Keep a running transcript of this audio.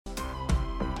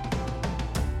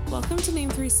Welcome to Name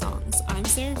 3 Songs. I'm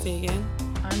Sarah Fagan.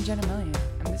 I'm Jenna Millian,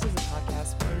 and this is a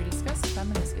podcast where we discuss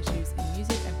feminist issues in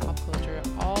music and pop culture,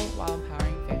 all while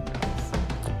empowering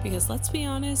fangirls. Because let's be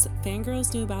honest,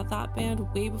 fangirls knew about that band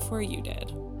way before you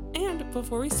did. And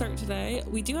before we start today,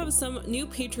 we do have some new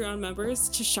Patreon members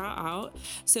to shout out.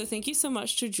 So thank you so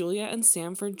much to Julia and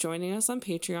Sam for joining us on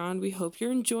Patreon. We hope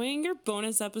you're enjoying your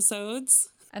bonus episodes.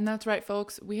 And that's right,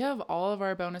 folks. We have all of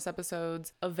our bonus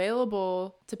episodes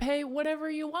available to pay whatever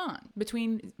you want.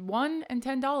 Between $1 and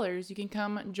 $10, you can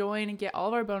come join and get all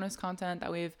of our bonus content that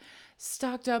we've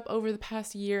stocked up over the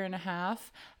past year and a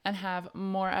half and have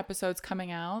more episodes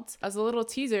coming out. As a little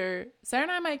teaser, Sarah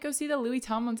and I might go see the Louis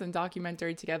Tomlinson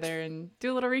documentary together and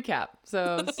do a little recap.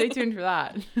 So stay tuned for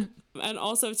that. And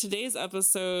also today's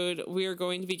episode, we are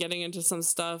going to be getting into some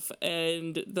stuff,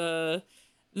 and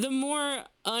the more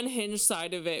unhinged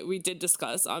side of it we did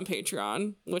discuss on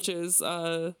Patreon, which is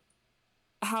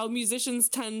how musicians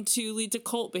tend to lead to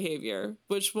cult behavior,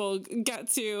 which we'll get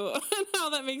to and how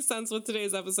that makes sense with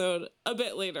today's episode a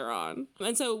bit later on.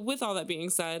 And so with all that being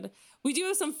said, we do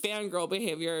have some fangirl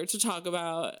behavior to talk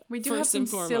about. We do have some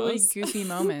silly, goofy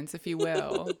moments, if you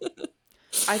will.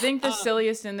 I think the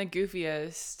silliest and the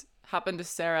goofiest happened to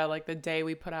Sarah like the day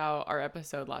we put out our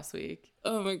episode last week.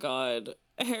 Oh my God.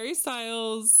 Harry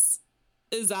Styles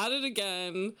is at it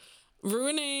again,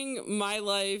 ruining my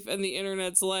life and the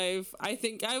internet's life. I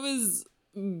think I was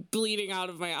bleeding out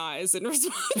of my eyes in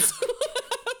response to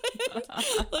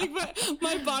like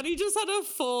my body just had a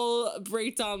full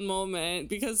breakdown moment,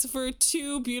 because for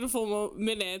 2 beautiful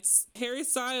minutes, Harry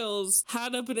Styles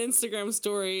had up an Instagram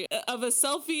story of a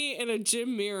selfie in a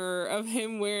gym mirror of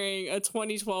him wearing a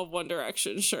 2012 One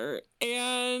Direction shirt.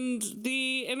 And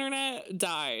the internet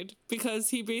died because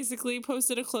he basically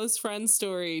posted a close friend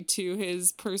story to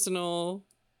his personal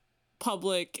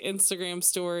public Instagram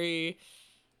story.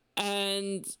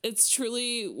 And it's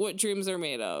truly what dreams are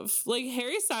made of. Like,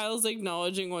 Harry Styles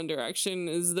acknowledging One Direction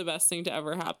is the best thing to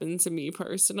ever happen to me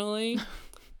personally.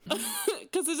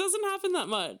 Because it doesn't happen that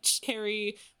much.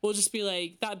 Harry will just be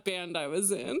like, that band I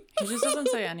was in. He just doesn't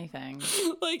say anything.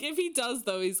 Like, if he does,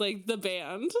 though, he's like, the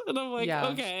band. And I'm like, yeah.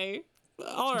 Okay.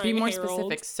 All right, be more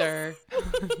Harold. specific, sir.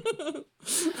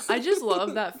 I just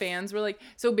love that fans were like,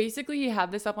 so basically he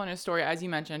had this up on his story, as you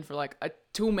mentioned, for like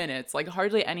 2 minutes, like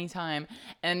hardly any time.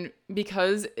 And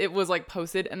because it was like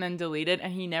posted and then deleted,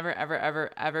 and he never,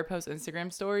 ever posts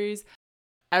Instagram stories,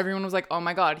 everyone was like, oh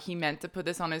my God, he meant to put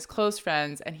this on his close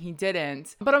friends and he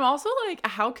didn't. But I'm also like,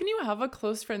 how can you have a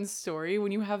close friend's story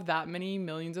when you have that many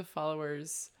millions of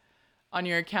followers on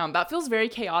your account? That feels very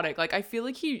chaotic. Like, I feel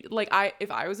like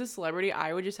if I was a celebrity,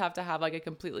 I would just have to have like a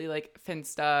completely like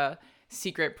Finsta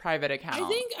secret private account.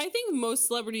 I think most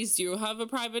celebrities do have a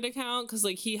private account, because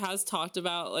like he has talked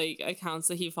about like accounts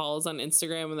that he follows on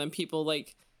Instagram, and then people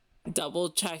like double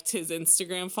checked his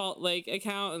Instagram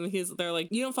account, and they're like,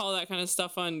 you don't follow that kind of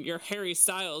stuff on your Harry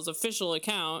Styles official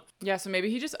account. Yeah, so maybe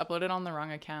he just uploaded on the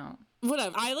wrong account.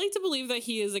 Whatever. I like to believe that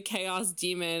he is a chaos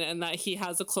demon and that he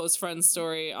has a close friend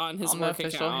story on his work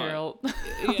account. Herald.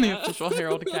 On the official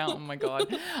Herald account. Oh my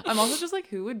God. I'm also just like,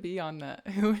 who would be on that?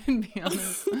 Who would be on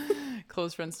his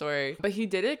close friend story? But he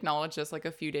did acknowledge this like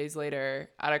a few days later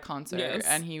at a concert. Yes.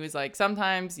 And he was like,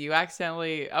 sometimes you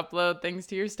accidentally upload things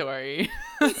to your story.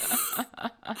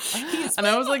 And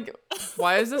I was like,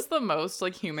 why is this the most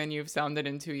like human you've sounded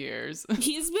in 2 years?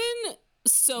 He's been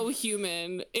so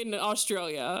human in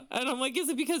Australia, and I'm like, is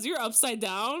it because you're upside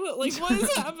down? Like, what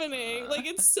is happening? Like,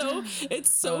 it's so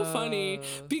funny,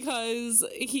 because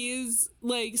he's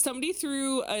like, somebody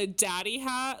threw a daddy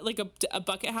hat, like a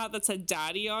bucket hat that said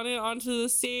daddy on it, onto the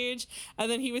stage, and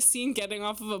then he was seen getting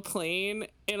off of a plane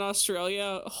in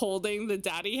Australia holding the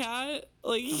daddy hat.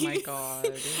 Like, oh my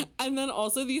God. And then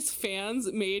also these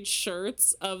fans made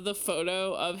shirts of the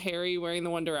photo of Harry wearing the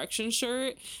One Direction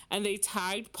shirt, and they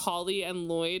tagged Polly and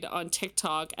Lloyd on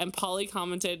TikTok, and Polly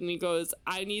commented and he goes,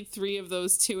 I need 3 of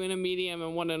those, 2 in a medium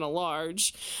and 1 in a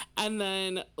large. And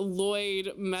then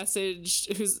Lloyd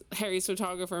messaged, who's Harry's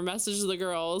photographer, messaged the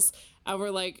girls and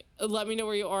we're like, let me know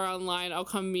where you are online, I'll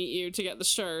come meet you to get the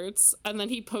shirts. And then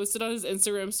he posted on his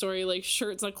Instagram story like,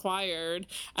 shirts acquired,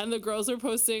 and the girls were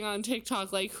posting on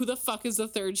TikTok like, who the fuck is the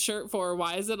 3rd shirt for?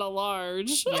 Why is it a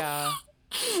large? Yeah.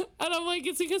 And I'm like,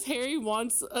 it's because Harry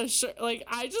wants a shirt. Like,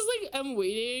 I just like am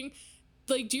waiting.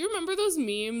 Like, do you remember those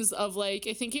memes of like,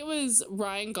 I think it was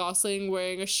Ryan Gosling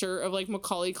wearing a shirt of like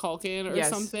Macaulay Culkin or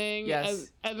something? Yes.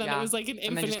 And then it was like an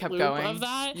infinite loop of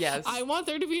that. Yes. I want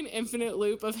there to be an infinite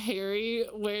loop of Harry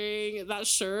wearing that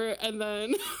shirt, and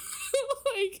then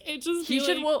like it just he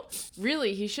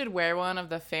should wear one of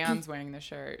the fans wearing the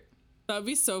shirt. That'd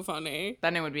be so funny.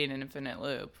 Then it would be an infinite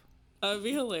loop. That'd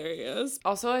be hilarious.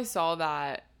 Also, I saw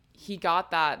that he got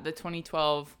the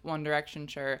 2012 One Direction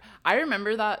shirt. I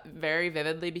remember that very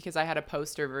vividly because I had a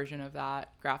poster version of that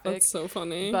graphic. That's so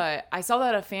funny. But I saw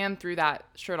that a fan threw that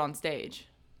shirt on stage.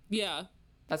 Yeah.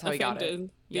 That's how he got it.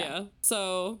 Yeah.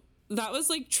 So that was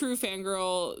like true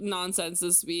fangirl nonsense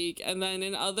this week. And then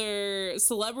in other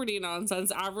celebrity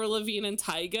nonsense, Avril Lavigne and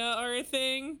Tyga are a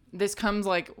thing. This comes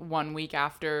like 1 week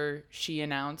after she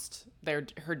announced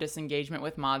her disengagement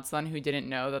with Modson, who didn't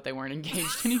know that they weren't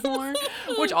engaged anymore,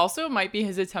 which also might be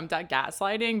his attempt at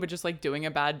gaslighting, but just like doing a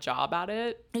bad job at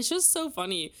it. It's just so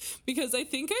funny because I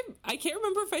think I can't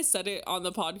remember if I said it on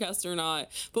the podcast or not,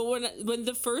 but when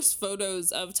the first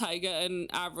photos of Tyga and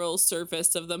Avril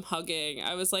surfaced of them hugging,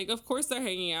 I was like, of course they're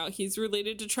hanging out. He's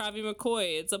related to Travie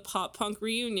McCoy. It's a pop punk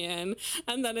reunion.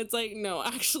 And then it's like, no,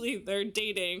 actually they're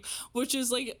dating, which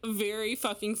is like very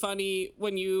fucking funny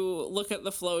when you look at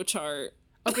the flow chart.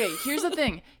 Okay, here's the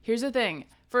thing.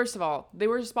 First of all, they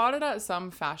were spotted at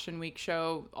some fashion week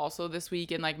show also this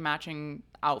week in like matching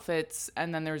outfits,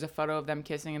 and then there was a photo of them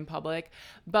kissing in public.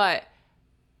 But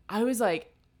I was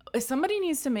like, somebody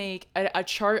needs to make a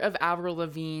chart of Avril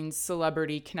Lavigne's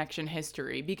celebrity connection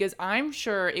history, because I'm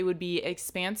sure it would be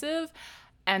expansive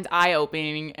and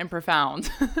eye-opening and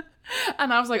profound.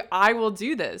 And I was like, I will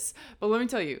do this. But let me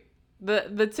tell you,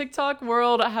 the TikTok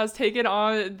world has taken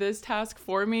on this task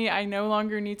for me. I no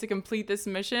longer need to complete this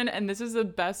mission, and this is the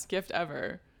best gift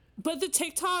ever. But the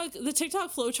TikTok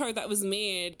flowchart that was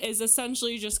made is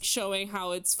essentially just showing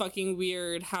how it's fucking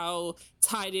weird how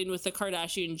tied in with the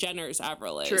Kardashian Jenners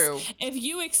Avril is. True. If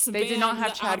you expand, they did not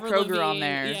have Chad Avril Kroger on Lavigne,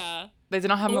 there. Yeah. They did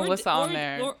not have Melissa on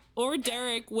there. Or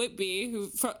Derek Whitby,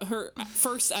 who her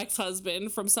first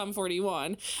ex-husband from Sum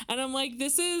 41. And I'm like,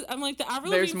 the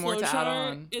Avril Lavigne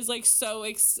flowchart is like so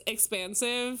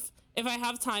expansive. If I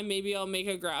have time, maybe I'll make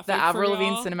a graphic. The Avril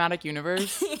Lavigne cinematic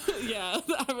universe. Yeah,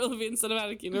 the Avril Lavigne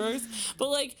cinematic universe. But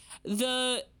like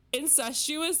the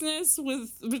incestuousness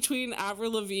between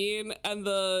Avril Lavigne and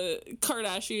the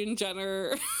Kardashian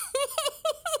Jenner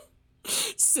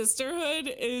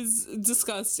sisterhood is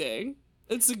disgusting.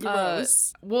 It's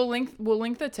gross. We'll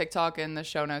link the TikTok in the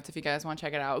show notes if you guys want to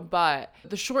check it out. But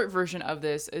the short version of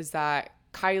this is that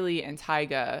Kylie and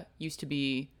Tyga used to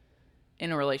be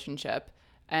in a relationship,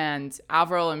 and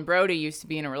Avril and Brody used to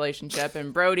be in a relationship,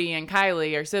 and Brody and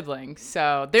Kylie are siblings.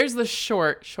 So there's the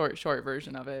short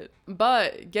version of it.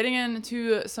 But getting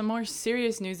into some more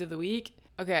serious news of the week.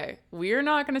 Okay, we're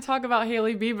not going to talk about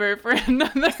Hailey Bieber for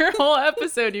another whole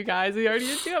episode, you guys. We already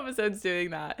did 2 episodes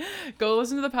doing that. Go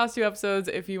listen to the past 2 episodes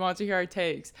if you want to hear our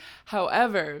takes.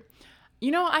 However,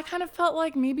 I kind of felt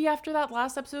like maybe after that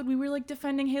last episode, we were like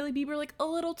defending Hailey Bieber like a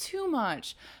little too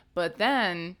much. But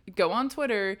then go on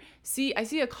Twitter, I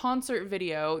see a concert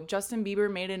video. Justin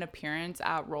Bieber made an appearance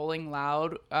at Rolling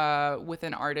Loud with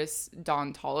an artist,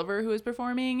 Don Toliver, who was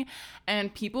performing.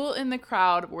 And people in the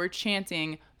crowd were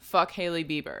chanting, "Fuck Hailey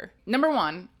Bieber." Number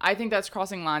 1, I think that's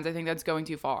crossing lines. I think that's going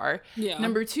too far. Yeah.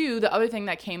 Number 2, the other thing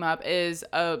that came up is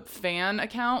a fan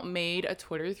account made a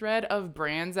Twitter thread of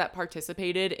brands that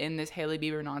participated in this Hailey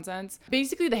Bieber nonsense.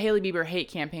 Basically, the Hailey Bieber hate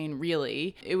campaign,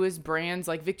 really. It was brands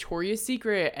like Victoria's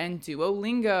Secret and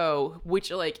Duolingo,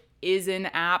 which like is an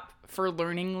app for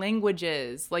learning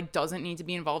languages, like doesn't need to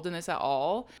be involved in this at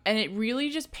all. And it really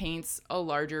just paints a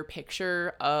larger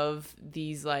picture of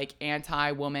these like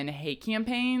anti-woman hate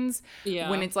campaigns. Yeah.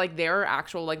 When it's like there are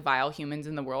actual like vile humans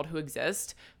in the world who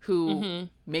exist who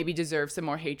maybe deserve some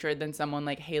more hatred than someone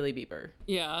like Hailey Bieber.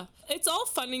 Yeah. It's all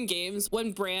fun and games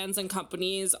when brands and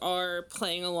companies are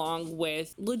playing along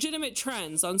with legitimate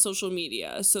trends on social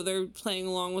media. So they're playing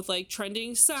along with like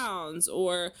trending sounds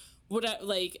or what,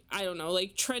 like, I don't know,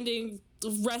 like trending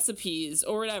recipes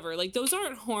or whatever. Like those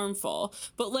aren't harmful,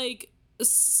 but like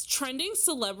trending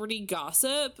celebrity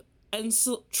gossip and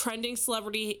trending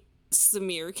celebrity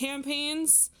smear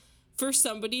campaigns for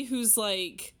somebody who's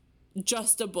like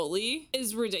just a bully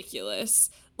is ridiculous.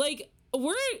 Like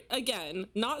we're again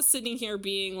not sitting here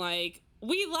being like,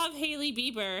 we love Hailey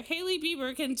Bieber. Hailey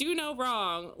Bieber can do no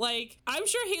wrong. Like, I'm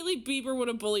sure Hailey Bieber would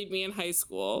have bullied me in high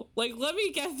school. Like,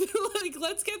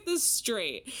 let's get this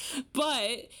straight.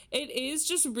 But it is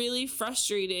just really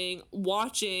frustrating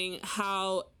watching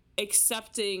how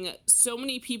accepting so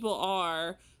many people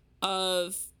are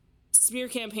of smear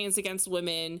campaigns against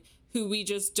women who we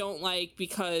just don't like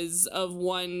because of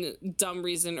one dumb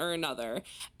reason or another.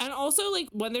 And also, like,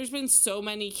 when there's been so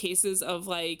many cases of,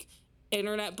 like,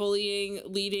 internet bullying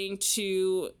leading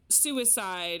to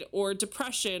suicide or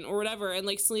depression or whatever. And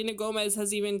like Selena Gomez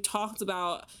has even talked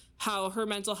about how her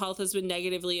mental health has been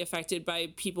negatively affected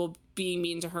by people being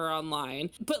mean to her online.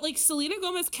 But like Selena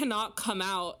Gomez cannot come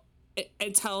out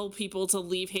and tell people to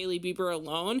leave Hailey Bieber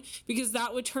alone, because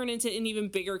that would turn into an even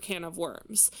bigger can of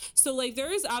worms. So like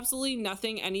there is absolutely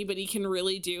nothing anybody can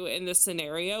really do in this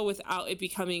scenario without it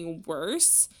becoming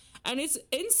worse. And it's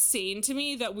insane to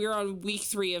me that we're on week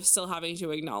 3 of still having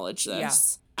to acknowledge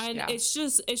this. Yeah. And it's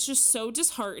just so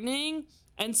disheartening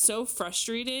and so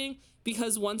frustrating,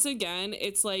 because once again,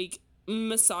 it's like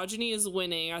misogyny is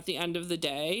winning at the end of the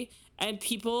day, and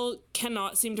people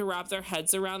cannot seem to wrap their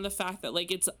heads around the fact that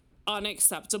like it's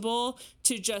unacceptable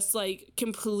to just like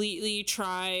completely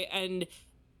try and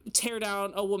tear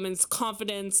down a woman's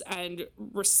confidence and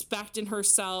respect in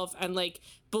herself and like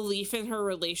belief in her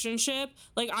relationship.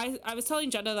 Like I was telling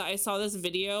Jenna that I saw this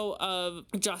video of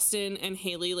Justin and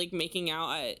Hailey like making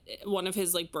out at one of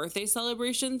his like birthday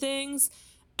celebration things,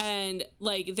 and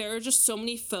like there are just so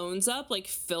many phones up like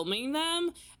filming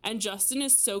them, and Justin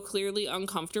is so clearly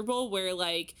uncomfortable where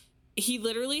like he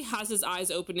literally has his eyes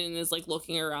open and is like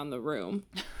looking around the room.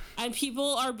 And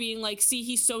people are being like, see,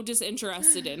 he's so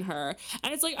disinterested in her.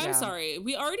 And it's like, I'm sorry.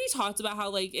 We already talked about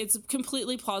how, like, it's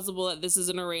completely plausible that this is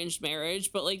an arranged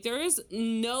marriage. But, like, there is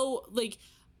no, like,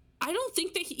 I don't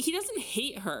think that he doesn't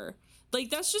hate her.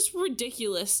 Like, that's just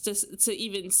ridiculous to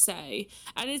even say.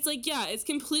 And it's like, yeah, it's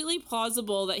completely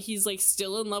plausible that he's, like,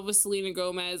 still in love with Selena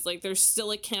Gomez. Like, there's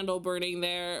still a candle burning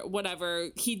there, whatever.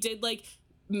 He did, like,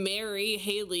 marry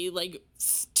Hailey like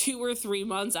 2 or 3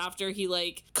 months after he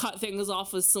like cut things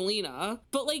off with Selena.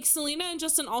 But like Selena and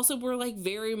Justin also were like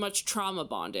very much trauma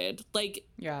bonded. Like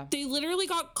they literally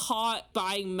got caught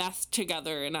buying meth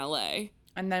together in LA.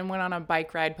 And then went on a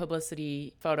bike ride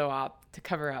publicity photo op to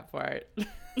cover up for it.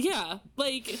 Yeah,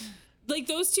 like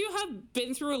those two have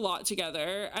been through a lot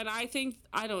together, and I think,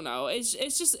 I don't know, it's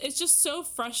just so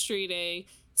frustrating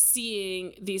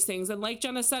seeing these things. And like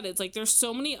Jenna said, it's like there's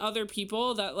so many other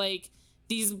people that like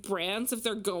these brands, if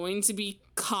they're going to be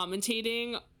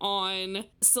commentating on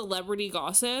celebrity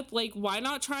gossip, like why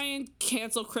not try and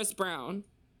cancel Chris Brown?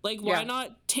 Like why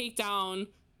not take down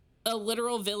a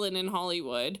literal villain in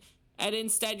Hollywood? And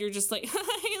instead you're just like,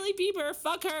 Hailey Bieber,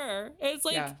 fuck her. And it's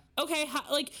like, okay,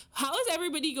 how is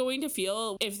everybody going to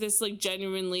feel if this like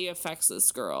genuinely affects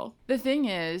this girl? The thing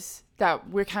is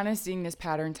that we're kind of seeing this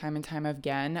pattern time and time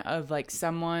again of like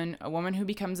a woman who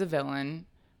becomes a villain,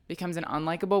 becomes an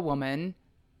unlikable woman,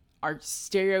 are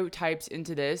stereotyped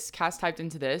into this, cast typed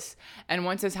into this. And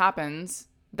once this happens,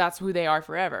 that's who they are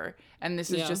forever. And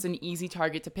this is just an easy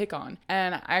target to pick on.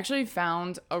 And I actually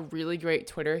found a really great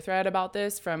Twitter thread about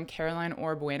this from Caroline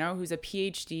Orbueno, who's a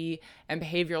PhD and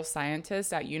behavioral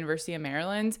scientist at University of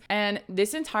Maryland. And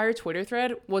this entire Twitter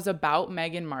thread was about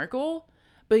Meghan Markle,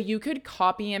 but you could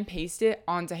copy and paste it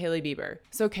onto Hailey Bieber.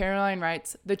 So Caroline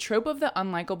writes, the trope of the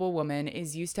unlikable woman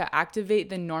is used to activate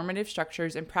the normative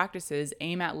structures and practices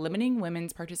aimed at limiting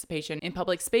women's participation in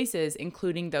public spaces,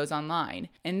 including those online.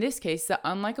 In this case, the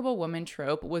unlikable woman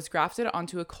trope was grafted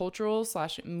onto a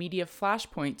cultural/media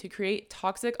flashpoint to create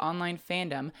toxic online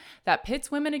fandom that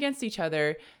pits women against each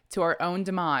other to our own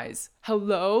demise.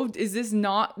 Hello? Is this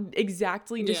not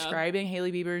exactly describing Hailey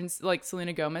Bieber's like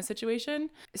Selena Gomez situation?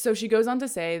 So she goes on to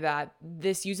say that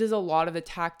this uses a lot of the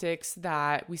tactics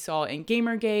that we saw in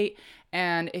Gamergate.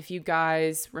 And if you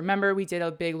guys remember, we did a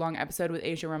big long episode with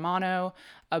Asia Romano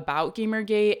about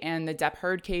Gamergate and the Depp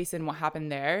Heard case and what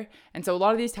happened there. And so a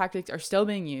lot of these tactics are still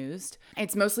being used.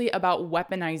 It's mostly about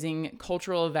weaponizing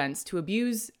cultural events to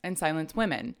abuse and silence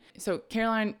women. So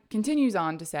Caroline continues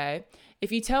on to say,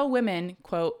 if you tell women,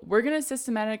 quote, we're going to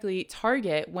systematically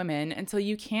target women until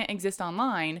you can't exist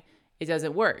online, it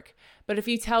doesn't work. But if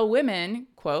you tell women,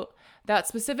 quote, that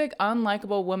specific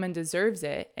unlikable woman deserves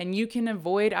it, and you can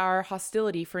avoid our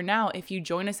hostility for now if you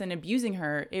join us in abusing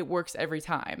her, it works every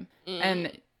time.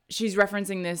 And she's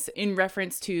referencing this in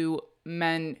reference to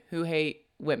men who hate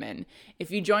women. If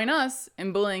you join us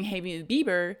in bullying Hailey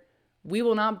Bieber, we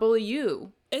will not bully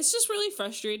you. It's just really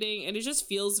frustrating, and it just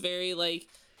feels very like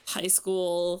high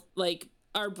school, like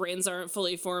our brains aren't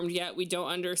fully formed yet. We don't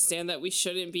understand that we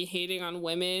shouldn't be hating on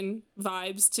women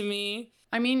vibes to me.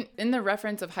 I mean, in the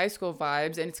reference of high school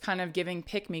vibes, and it's kind of giving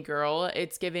pick me girl,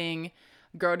 it's giving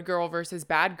good girl versus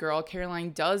bad girl.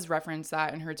 Caroline does reference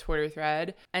that in her Twitter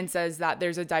thread and says that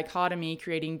there's a dichotomy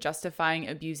creating justifying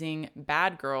abusing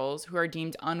bad girls who are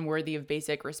deemed unworthy of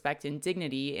basic respect and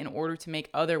dignity in order to make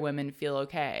other women feel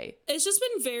okay. It's just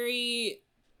been very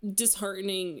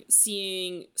disheartening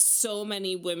seeing so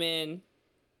many women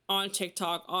on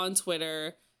TikTok, on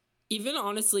Twitter, even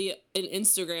honestly in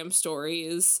Instagram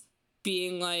stories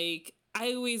being like,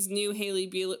 I always knew Hailey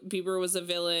Bieber was a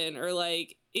villain, or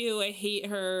like, ew, I hate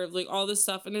her, like all this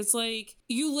stuff. And it's like,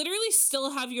 you literally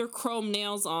still have your chrome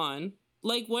nails on.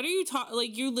 Like, what are you talking?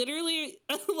 Like, you literally,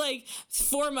 like,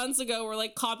 4 months ago were,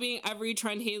 like, copying every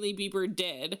trend Hailey Bieber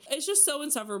did. It's just so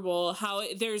insufferable how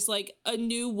there's, like, a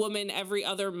new woman every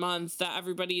other month that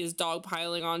everybody is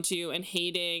dogpiling onto and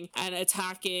hating and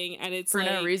attacking. And it's for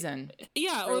like, no reason.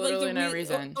 Yeah. Or like the no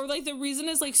reason. Or, like, the reason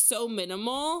is, like, so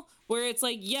minimal where it's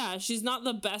like, yeah, she's not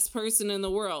the best person in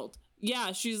the world.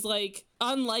 Yeah, she's like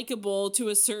unlikable to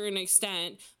a certain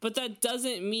extent, but that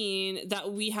doesn't mean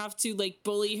that we have to like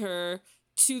bully her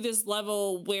to this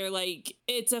level where like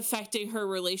it's affecting her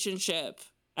relationship.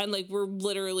 And like we're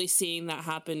literally seeing that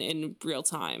happen in real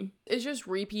time. It's just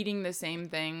repeating the same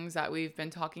things that we've been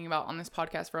talking about on this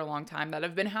podcast for a long time that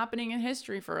have been happening in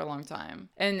history for a long time.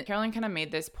 And Caroline kind of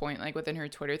made this point like within her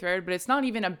Twitter thread, but it's not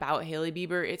even about Hailey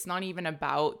Bieber. It's not even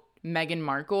about Meghan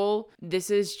Markle.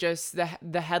 This is just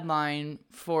the headline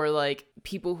for like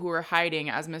people who are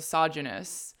hiding as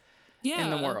misogynists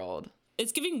in the world.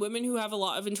 It's giving women who have a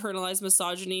lot of internalized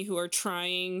misogyny who are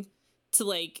trying to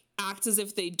like act as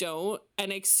if they don't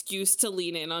an excuse to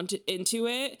lean into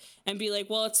it and be like,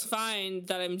 well, it's fine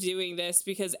that I'm doing this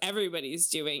because everybody's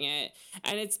doing it.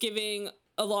 And it's giving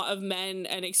a lot of men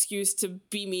an excuse to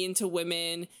be mean to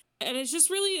women. And it's just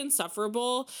really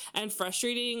insufferable and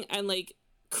frustrating and like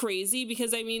crazy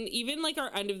because I mean even like our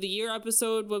end of the year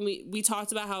episode when we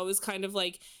talked about how it was kind of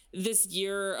like this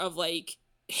year of like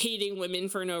hating women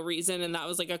for no reason and that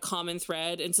was like a common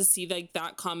thread, and to see like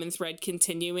that common thread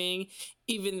continuing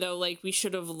even though like we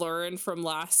should have learned from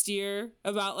last year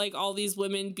about like all these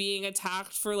women being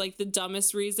attacked for like the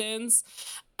dumbest reasons.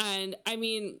 And I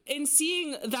mean, in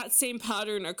seeing that same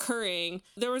pattern occurring,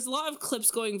 there was a lot of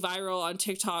clips going viral on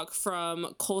TikTok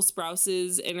from Cole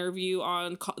Sprouse's interview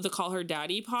on the Call Her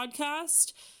Daddy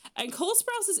podcast. And Cole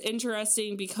Sprouse is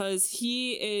interesting because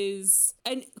he is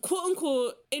an quote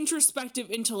unquote introspective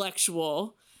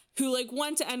intellectual who like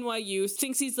went to NYU,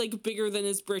 thinks he's like bigger than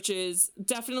his britches,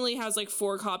 definitely has like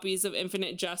 4 copies of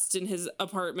Infinite Jest in his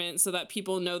apartment so that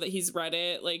people know that he's read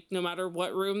it, like no matter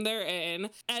what room they're in.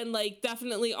 And like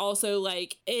definitely also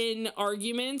like in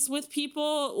arguments with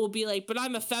people will be like, but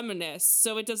I'm a feminist,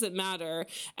 so it doesn't matter.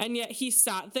 And yet he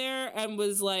sat there and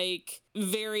was like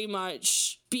very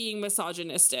much being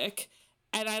misogynistic.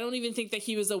 And I don't even think that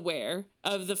he was aware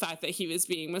of the fact that he was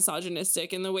being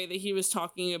misogynistic in the way that he was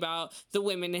talking about the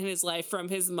women in his life, from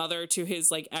his mother to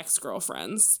his like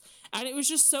ex-girlfriends. And it was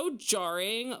just so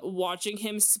jarring watching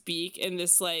him speak in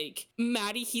this like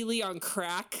Maddie Healy on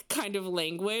crack kind of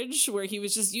language where he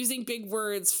was just using big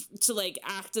words to like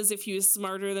act as if he was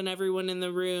smarter than everyone in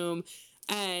the room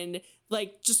and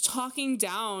like just talking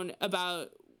down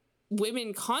about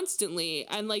women constantly.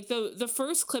 And like the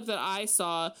first clip that I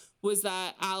saw was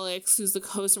that Alex, who's the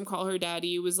host from Call Her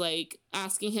Daddy, was like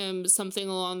asking him something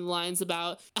along the lines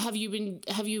about, have you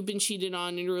been cheated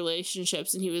on in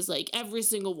relationships? And he was like, every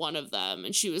single one of them.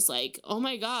 And she was like, oh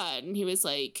my God. And he was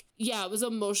like, yeah, it was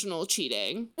emotional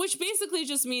cheating, which basically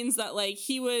just means that like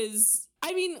he was,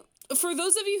 I mean, for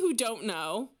those of you who don't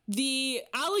know, the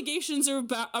allegations are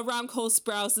around Cole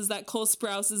Sprouse is that Cole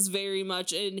Sprouse is very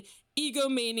much an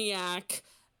egomaniac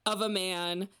of a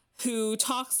man who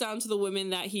talks down to the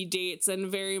women that he dates and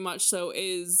very much so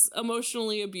is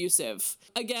emotionally abusive.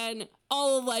 Again,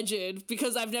 all alleged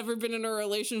because I've never been in a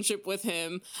relationship with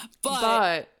him.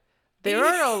 But there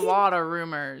are a lot of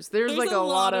rumors. There's like a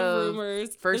lot of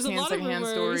rumors. First-hand, second-hand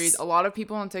stories. A lot of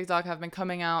people on TikTok have been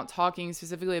coming out talking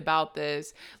specifically about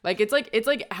this. Like it's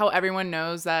like how everyone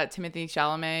knows that Timothée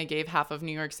Chalamet gave half of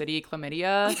New York City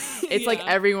chlamydia. It's like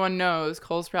everyone knows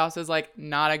Cole Sprouse is like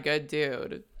not a good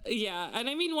dude. Yeah, and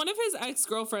I mean, one of his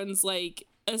ex-girlfriends, like,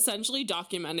 essentially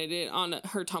documented it on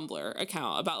her Tumblr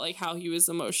account about, like, how he was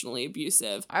emotionally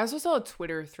abusive. I also saw a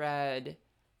Twitter thread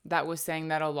that was saying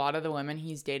that a lot of the women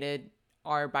he's dated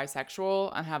are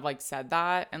bisexual and have, like, said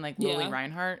that. And, like, Lily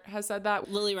Reinhart has said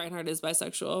that. Lily Reinhart is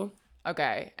bisexual.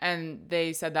 Okay, and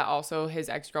they said that also his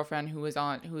ex-girlfriend who was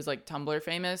like, Tumblr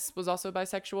famous was also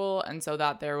bisexual. And so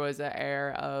that there was an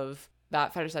air of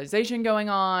that fetishization going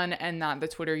on, and that the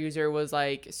Twitter user was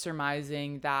like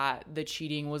surmising that the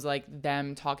cheating was like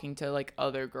them talking to like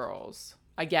other girls.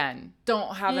 Again,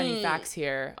 don't have any facts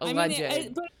here. Alleged. I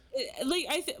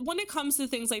mean, when it comes to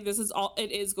things like this,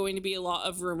 it is going to be a lot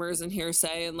of rumors and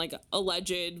hearsay and like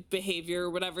alleged behavior,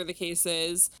 whatever the case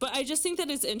is. But I just think that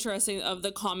it's interesting of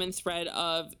the common thread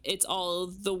of it's all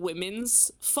the women's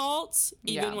fault,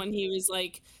 even when he was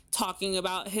like talking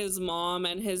about his mom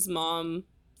and his mom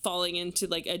falling into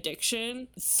like addiction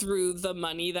through the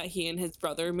money that he and his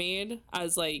brother made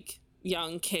as like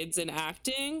young kids in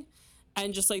acting.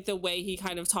 and just like the way he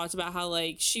kind of talked about how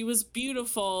like she was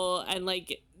beautiful and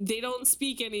like they don't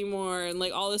speak anymore and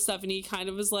like all this stuff. And he kind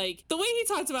of was like, the way he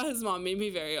talked about his mom made me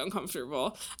very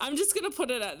uncomfortable. I'm just gonna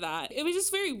put it at that. It was just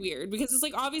very weird because it's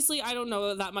like, obviously I don't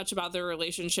know that much about their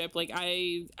relationship. Like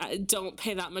I don't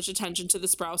pay that much attention to the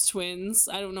Sprouse twins.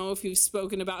 I don't know if you've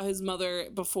spoken about his mother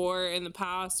before in the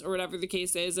past or whatever the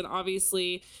case is. And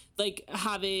obviously like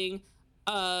having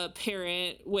a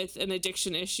parent with an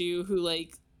addiction issue who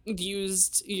like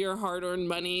used your hard-earned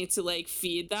money to like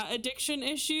feed that addiction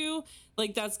issue,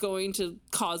 like that's going to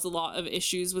cause a lot of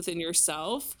issues within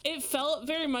yourself. It felt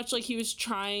very much like he was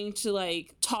trying to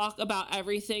like talk about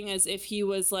everything as if he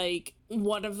was like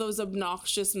one of those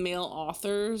obnoxious male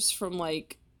authors from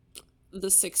like the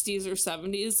 60s or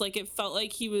 70s. Like it felt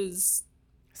like he was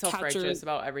self-righteous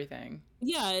about everything.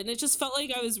 Yeah, and it just felt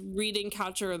like I was reading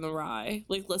Catcher in the Rye,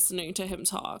 like listening to him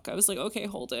talk. I was like, okay,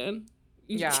 Holden.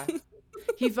 Yeah.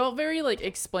 He felt very like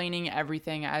explaining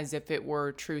everything as if it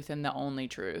were truth and the only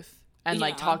truth. And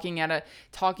like talking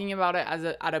about it as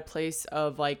at a place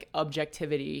of like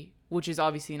objectivity, which is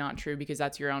obviously not true because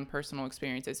that's your own personal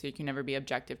experiences. So you can never be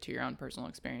objective to your own personal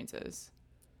experiences.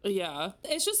 Yeah.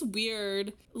 It's just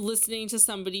weird listening to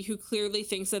somebody who clearly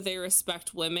thinks that they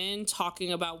respect women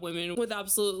talking about women with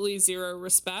absolutely zero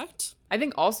respect. I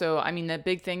think also, I mean, the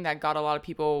big thing that got a lot of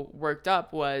people worked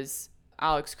up was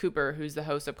Alex Cooper, who's the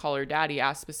host of Call Her Daddy,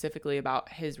 asked specifically about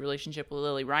his relationship with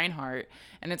Lily Reinhart.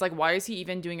 And it's like, why is he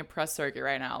even doing a press circuit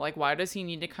right now? Like, why does he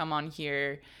need to come on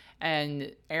here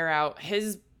and air out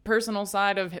his personal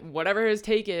side of whatever his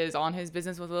take is on his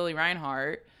business with Lily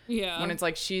Reinhart? Yeah. When it's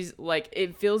like she's like,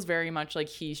 it feels very much like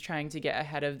he's trying to get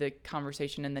ahead of the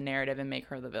conversation and the narrative and make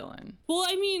her the villain. Well,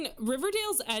 I mean,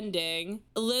 Riverdale's ending.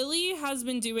 Lily has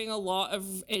been doing a lot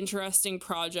of interesting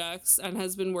projects and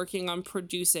has been working on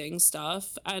producing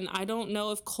stuff. And I don't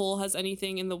know if Cole has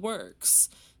anything in the works.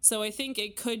 So I think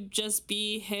it could just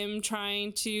be him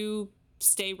trying to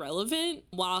stay relevant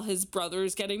while his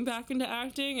brother's getting back into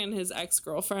acting and his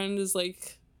ex-girlfriend is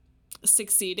like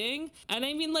succeeding. And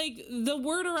I mean, like, the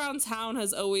word around town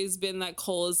has always been that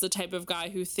Cole is the type of guy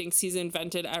who thinks he's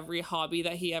invented every hobby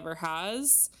that he ever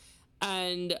has,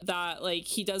 and that like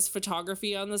he does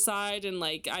photography on the side. And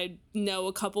like I know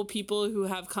a couple people who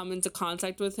have come into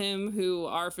contact with him who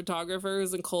are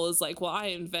photographers, and Cole is like, well, I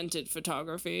invented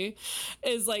photography,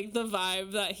 is like the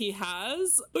vibe that he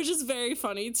has, which is very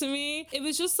funny to me. It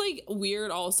was just like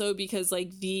weird also because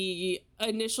like the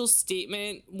initial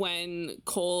statement when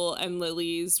Cole and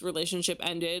Lily's relationship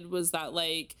ended was that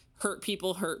like hurt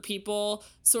people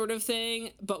sort of thing,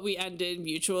 but we ended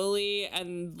mutually.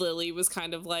 And Lily was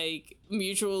kind of like,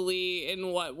 mutually in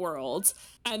what world?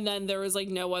 And then there was like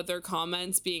no other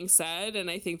comments being said.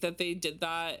 And I think that they did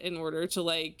that in order to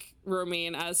like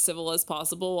remain as civil as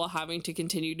possible while having to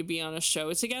continue to be on a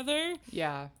show together.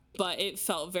 Yeah. But it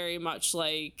felt very much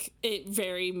like it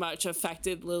very much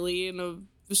affected Lily in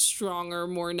a stronger,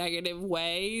 more negative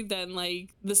way than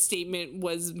like the statement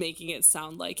was making it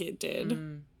sound like it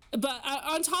did. But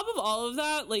on top of all of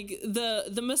that, like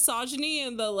the misogyny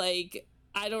and the like,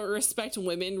 I don't respect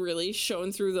women really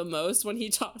shone through the most when he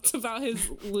talked about his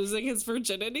losing his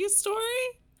virginity story.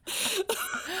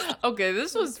 Okay,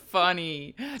 this was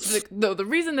funny. The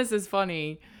reason this is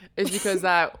funny is because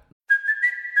that...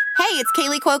 Hey, it's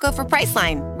Kaylee Cuoco for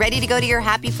Priceline. Ready to go to your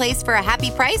happy place for a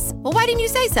happy price? Well, why didn't you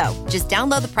say so? Just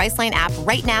download the Priceline app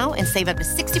right now and save up to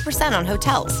 60% on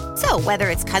hotels. So whether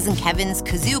it's Cousin Kevin's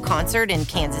Kazoo Concert in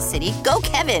Kansas City, go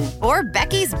Kevin, or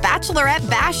Becky's Bachelorette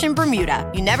Bash in Bermuda,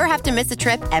 you never have to miss a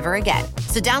trip ever again.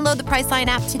 So download the Priceline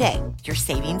app today. Your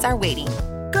savings are waiting.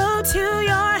 Go to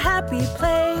your happy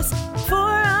place for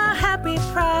a happy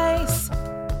price.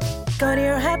 Go to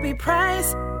your happy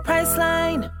price,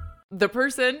 Priceline. The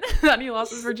person that he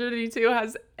lost his virginity to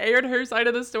has aired her side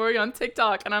of the story on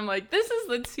TikTok. And I'm like, this is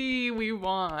the tea we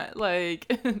want. Like,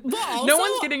 also, no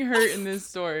one's getting hurt in this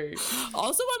story.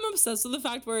 Also, I'm obsessed with the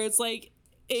fact where it's like,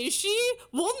 is she?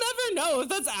 We'll never know if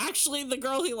that's actually the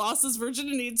girl he lost his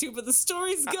virginity to, but the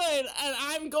story's good, and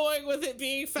I'm going with it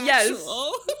being factual.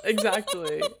 Yes,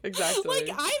 exactly. Like,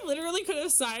 I literally could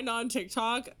have signed on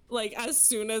TikTok, like, as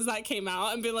soon as that came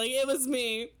out and been like, it was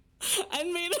me.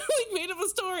 And made up a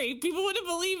story. People would have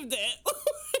believed it.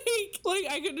 like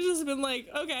I could have just been like,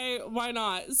 okay, why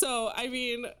not? So I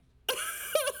mean,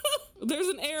 there's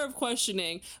an air of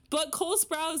questioning. But Cole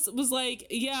Sprouse was like,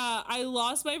 yeah, I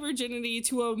lost my virginity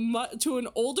to an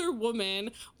older woman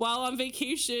while on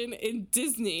vacation in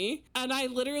Disney, and I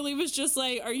literally was just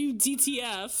like, are you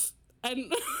DTF?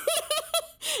 And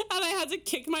and I had to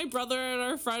kick my brother and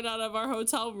our friend out of our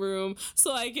hotel room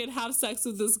so I could have sex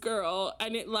with this girl.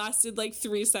 And it lasted like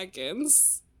 3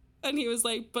 seconds. And he was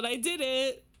like, but I did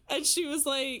it. And she was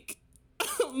like,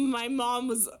 my mom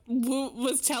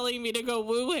was telling me to go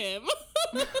woo him.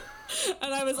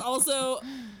 And I was also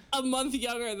a month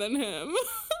younger than him.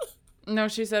 No,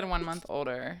 she said 1 month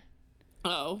older.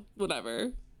 Oh,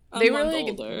 whatever. They were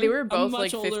both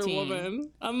like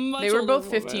 15. They were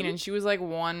both 15 woman. and she was like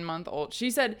 1 month old.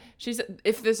 She said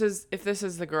if this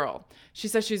is the girl, she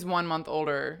says she's 1 month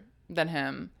older than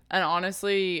him. And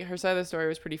honestly, her side of the story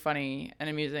was pretty funny and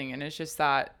amusing, and it's just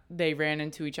that they ran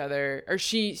into each other, or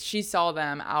she saw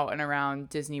them out and around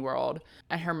Disney World,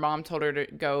 and her mom told her to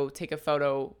go take a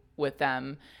photo with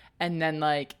them, and then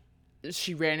like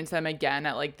she ran into them again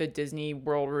at like the Disney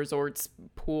World Resort's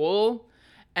pool.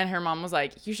 And her mom was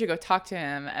like, you should go talk to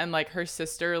him. And like her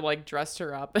sister like dressed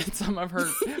her up in some of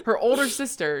her older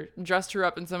sister dressed her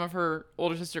up in some of her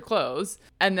older sister clothes.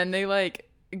 And then they like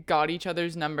got each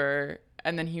other's number.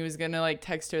 And then he was going to like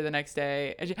text her the next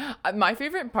day. And my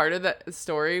favorite part of the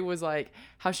story was like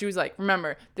how she was like,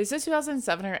 remember, this is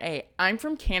 2007 or 8. I'm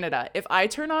from Canada. If I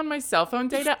turn on my cell phone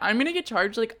data, I'm going to get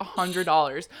charged like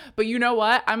 $100. But you know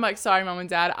what? I'm like, sorry, mom and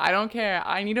dad. I don't care.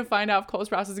 I need to find out if Cole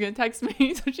Sprouse is going to text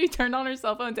me. So she turned on her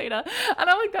cell phone data. And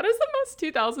I'm like, that is the most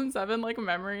 2007 like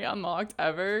memory unlocked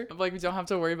ever. Like, we don't have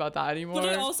to worry about that anymore. But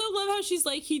I also love how she's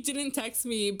like, he didn't text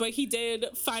me, but he did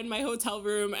find my hotel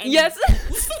room. And yes.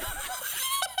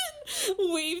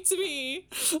 waved to me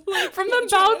like, from the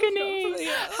balcony.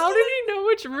 How did he know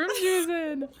which room she was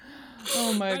in?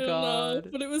 Oh my God.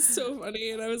 Know, but it was so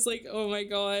funny, and I was like, oh my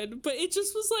God. But it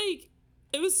just was like,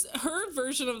 it was her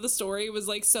version of the story was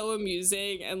like so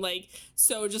amusing and like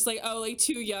so just like, oh, like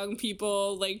two young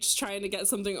people like just trying to get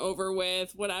something over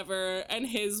with, whatever. And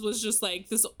his was just like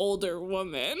this older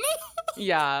woman.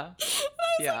 Yeah.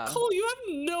 Like, Cole, you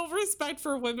have no respect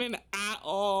for women at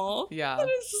all. Yeah. And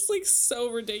it's just like so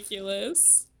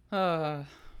ridiculous.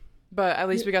 But at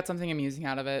least we got something amusing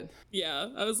out of it. Yeah,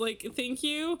 I was like, thank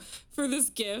you for this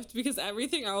gift, because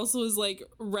everything else was like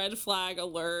red flag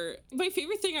alert. My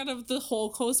favorite thing out of the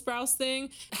whole Cole Sprouse thing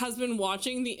has been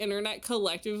watching the internet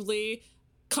collectively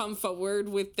come forward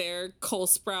with their Cole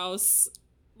Sprouse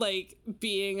like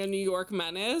being a New York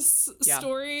menace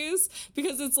stories,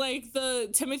 because it's like the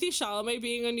Timothée Chalamet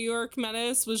being a New York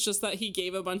menace was just that he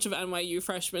gave a bunch of NYU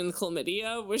freshmen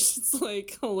chlamydia, which is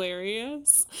like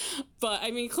hilarious. But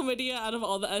I mean, chlamydia out of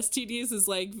all the STDs is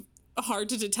like hard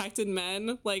to detect in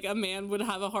men. Like a man would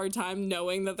have a hard time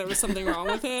knowing that there was something wrong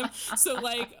with him. So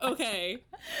like, okay,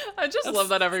 I just love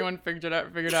that everyone figured out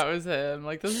it was him.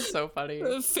 Like, this is so funny.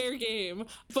 Fair game.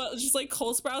 But just like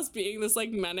Cole Sprouse being this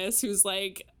like menace who's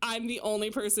like, I'm the only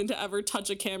person to ever touch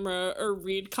a camera or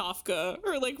read Kafka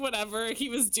or like whatever he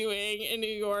was doing in New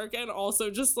York, and also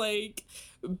just like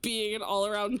being an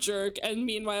all-around jerk. And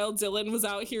meanwhile Dylan was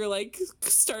out here like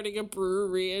starting a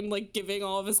brewery and like giving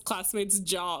all of his classmates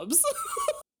jobs.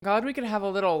 God, we could have a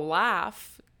little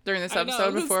laugh during this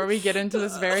episode before we get into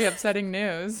this very upsetting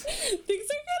news. Things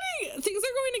are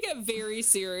going to get very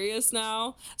serious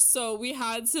now, so we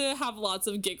had to have lots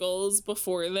of giggles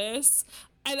before this.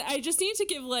 And I just need to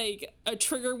give like a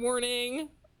trigger warning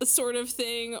sort of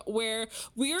thing, where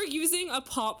we are using a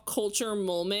pop culture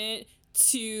moment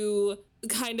to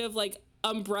kind of like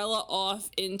umbrella off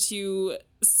into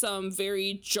some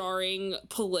very jarring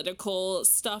political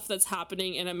stuff that's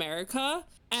happening in America.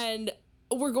 And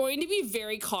we're going to be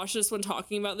very cautious when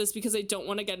talking about this, because I don't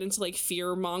want to get into like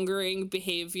fear-mongering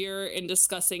behavior in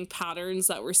discussing patterns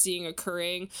that we're seeing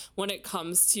occurring when it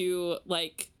comes to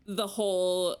like the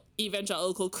whole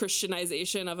evangelical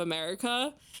Christianization of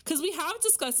America. Because we have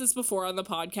discussed this before on the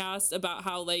podcast about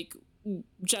how like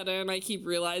Jenna and I keep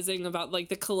realizing about like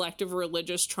the collective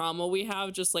religious trauma we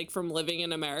have just like from living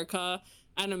in America,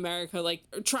 and America like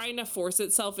trying to force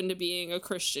itself into being a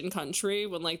Christian country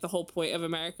when like the whole point of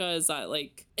America is that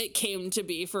like it came to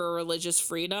be for religious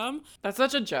freedom. That's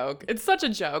such a joke. It's such a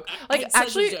joke. Like, it's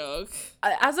actually, such a joke.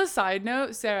 As a side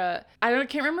note, Sarah,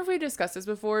 can't remember if we discussed this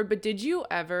before, but did you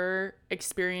ever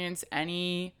experience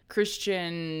any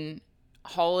Christian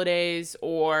holidays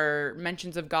or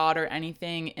mentions of God or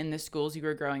anything in the schools you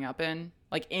were growing up in?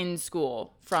 Like in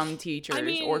school, from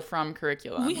teachers or from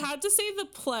curriculum? We had to say the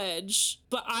pledge,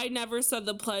 but I never said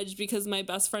the pledge because my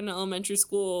best friend in elementary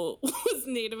school was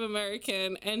Native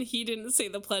American and he didn't say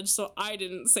the pledge, so I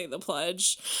didn't say the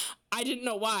pledge. I didn't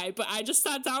know why, but I just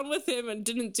sat down with him and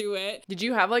didn't do it. Did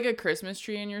you have like a Christmas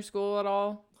tree in your school at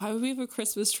all? Why would we have a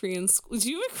Christmas tree in school? Do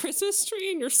you have a Christmas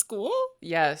tree in your school?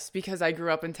 Yes, because I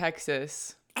grew up in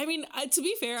Texas. I mean, to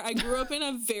be fair, I grew up in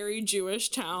a very Jewish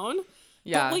town.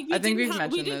 Yeah, but, like, I think we've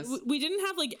mentioned this. We didn't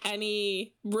have like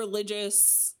any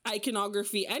religious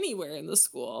iconography anywhere in the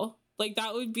school. Like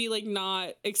that would be like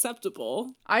not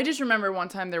acceptable. I just remember one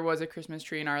time there was a Christmas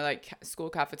tree in our like school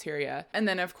cafeteria. And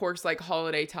then of course like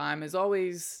holiday time is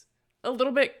always a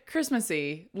little bit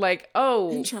Christmassy. Like,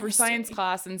 oh, for science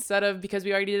class, instead of, because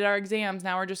we already did our exams,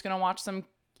 now we're just going to watch some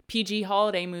PG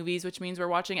holiday movies, which means we're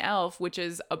watching Elf, which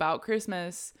is about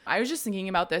Christmas. I was just thinking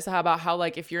about this, about how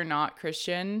like if you're not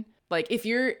Christian, like if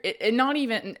you're not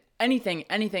even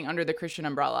anything under the Christian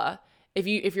umbrella,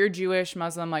 if you're Jewish,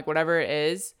 Muslim, like whatever it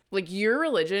is, like your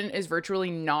religion is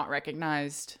virtually not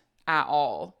recognized at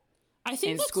all. I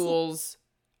think in schools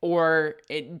or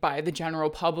by the general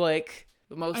public,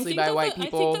 mostly by white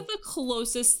people. I think that the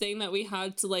closest thing that we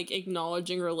had to like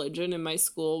acknowledging religion in my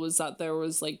school was that there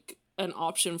was like an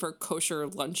option for kosher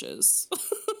lunches.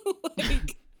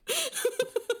 like,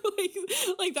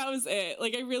 like that was it.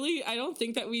 Like I don't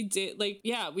think that we did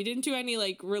we didn't do any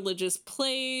like religious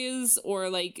plays or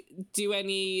like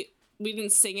we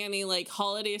didn't sing any like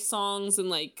holiday songs in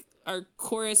like our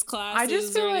chorus classes. I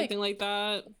just feel or anything like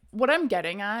that. What I'm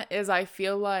getting at is I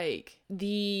feel like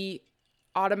the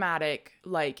automatic,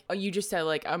 like you just said,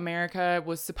 like America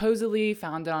was supposedly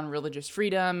founded on religious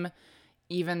freedom,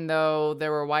 even though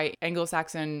there were white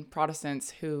Anglo-Saxon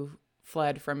Protestants who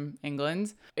fled from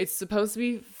England. It's supposed to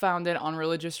be founded on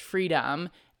religious freedom,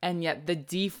 and yet the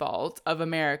default of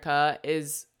America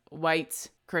is white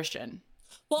Christian.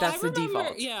 Well, that's the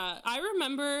default. Yeah, I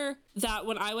remember that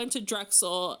when I went to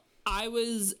Drexel, I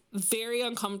was very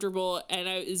uncomfortable and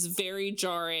it was very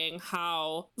jarring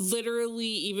how literally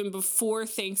even before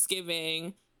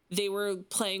Thanksgiving, they were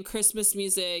playing Christmas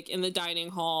music in the dining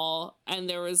hall and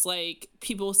there was like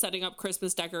people setting up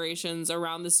Christmas decorations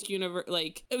around this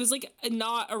like it was like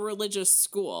not a religious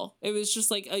school. It was just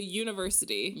like a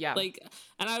university. Yeah. Like,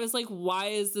 and I was like, why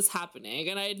is this happening?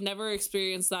 And I had never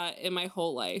experienced that in my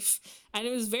whole life. And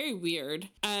it was very weird.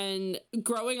 And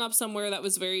growing up somewhere that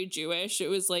was very Jewish, it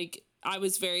was like, I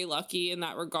was very lucky in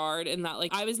that regard, in that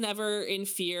like I was never in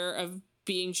fear of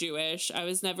being Jewish. I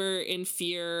was never in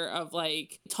fear of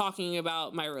like talking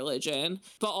about my religion,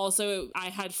 but also I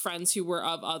had friends who were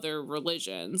of other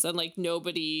religions and like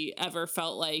nobody ever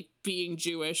felt like being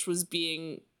Jewish was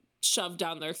being shoved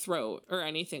down their throat or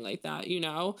anything like that, you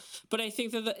know? But I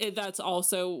think that that's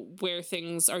also where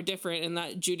things are different, and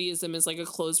that Judaism is like a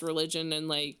closed religion and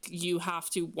like you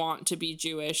have to want to be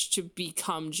Jewish to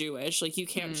become Jewish. Like you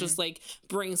can't just like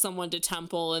bring someone to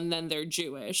temple and then they're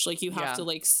Jewish. Like you have to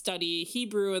like study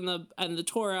Hebrew and the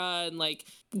Torah and like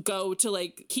go to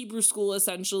like Hebrew school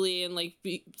essentially and like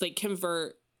be like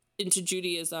convert into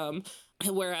Judaism.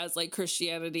 Whereas like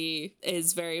Christianity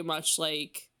is very much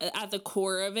like at the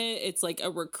core of it, it's like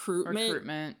a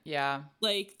recruitment,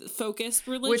 like focused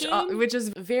religion, which is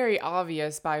very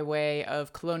obvious by way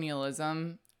of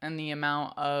colonialism and the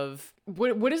amount of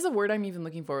what is the word I'm even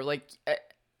looking for? Like,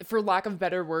 for lack of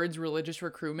better words, religious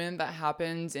recruitment that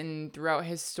happens throughout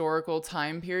historical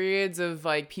time periods of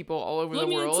like people all over the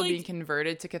world being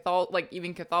converted to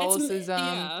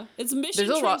Catholicism. It's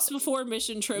mission trips before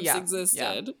mission trips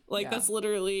existed. That's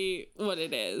literally what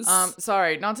it is.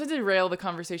 Sorry, not to derail the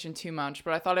conversation too much,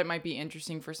 but I thought it might be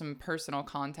interesting for some personal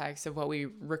context of what we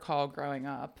recall growing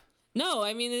up. No,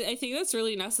 I mean, I think that's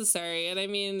really necessary. And I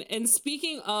mean, and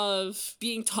speaking of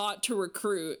being taught to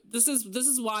recruit, this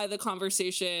is why the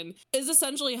conversation is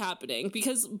essentially happening,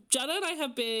 because Jenna and I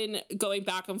have been going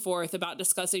back and forth about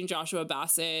discussing Joshua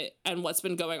Bassett and what's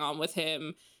been going on with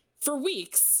him for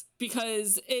weeks,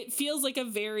 because it feels like a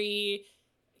very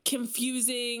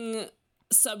confusing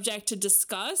subject to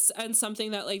discuss and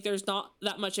something that like there's not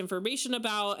that much information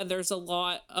about, and there's a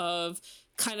lot of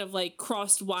kind of like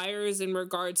crossed wires in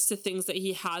regards to things that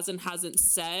he has and hasn't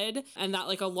said, and that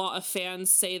like a lot of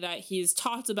fans say that he's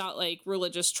talked about like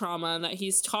religious trauma and that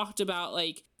he's talked about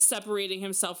like separating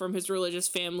himself from his religious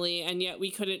family, and yet we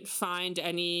couldn't find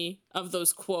any of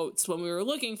those quotes when we were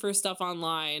looking for stuff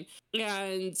online.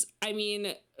 And I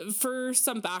mean, for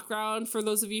some background, for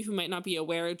those of you who might not be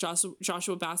aware,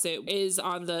 Joshua Bassett is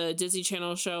on the Disney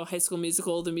Channel show High School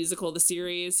Musical, the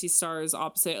series. He stars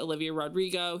opposite Olivia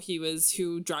Rodrigo. He was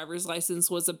who Driver's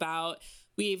License was about.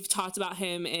 We've talked about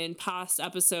him in past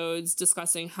episodes,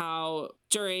 discussing how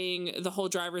during the whole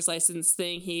driver's license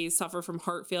thing, he suffered from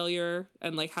heart failure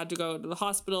and like had to go to the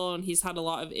hospital, and he's had a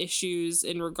lot of issues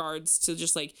in regards to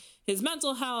just like his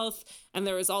mental health. And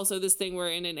there was also this thing where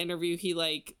in an interview, he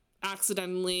like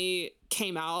accidentally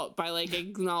came out by like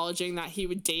acknowledging that he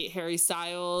would date Harry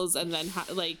Styles, and then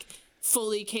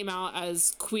fully came out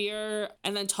as queer,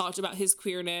 and then talked about his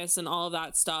queerness and all of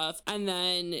that stuff. And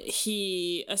then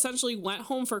he essentially went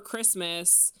home for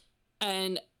Christmas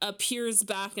and appears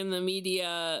back in the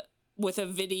media with a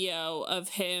video of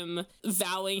him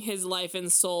vowing his life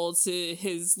and soul to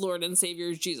his Lord and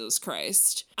Savior Jesus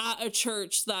Christ at a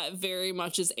church that very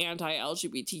much is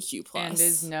anti-LGBTQ+. And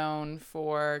is known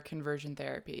for conversion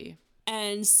therapy.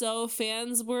 And so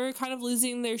fans were kind of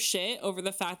losing their shit over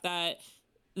the fact that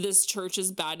this church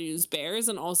is bad news bears,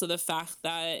 and also the fact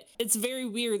that it's very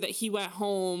weird that he went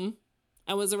home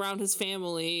and was around his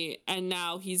family, and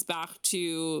now he's back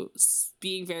to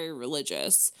being very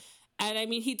religious. And I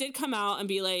mean, he did come out and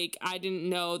be like, I didn't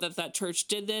know that church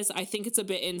did this. I think it's a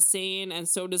bit insane, and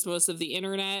so does most of the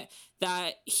internet,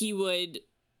 that he would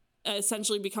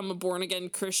essentially become a born-again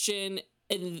Christian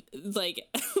and like,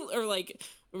 or like,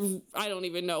 I don't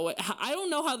even know I don't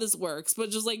know how this works, but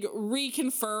just like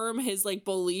reconfirm his like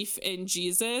belief in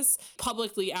Jesus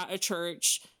publicly at a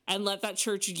church and let that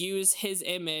church use his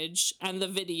image and the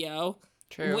video.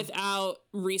 True. Without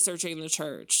researching the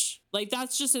church. Like,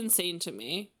 that's just insane to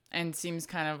me. And seems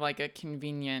kind of like a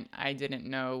convenient, I didn't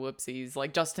know, whoopsies.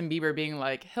 Like Justin Bieber being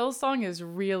like, Hillsong is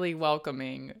really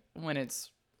welcoming when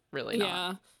it's really not.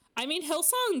 Yeah. I mean,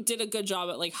 Hillsong did a good job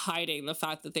at like hiding the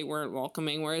fact that they weren't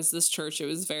welcoming, whereas this church, it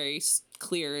was very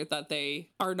clear that they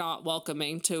are not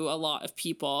welcoming to a lot of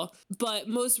people. But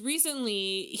most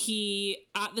recently, he,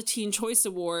 at the Teen Choice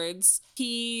Awards,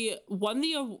 he won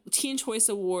the Teen Choice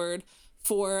Award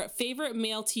for Favorite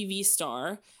Male TV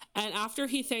Star. And after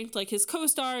he thanked like his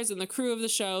co-stars and the crew of the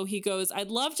show, he goes, I'd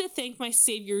love to thank my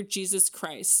savior, Jesus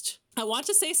Christ. I want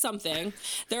to say something.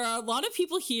 There are a lot of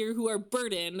people here who are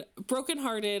burdened,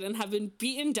 brokenhearted, and have been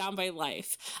beaten down by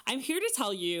life. I'm here to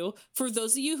tell you, for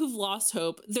those of you who've lost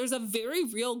hope, there's a very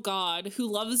real God who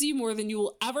loves you more than you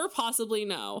will ever possibly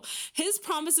know. His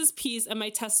promise is peace, and my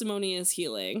testimony is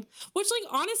healing. Which,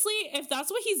 like, honestly, if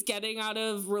that's what he's getting out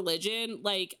of religion,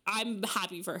 like, I'm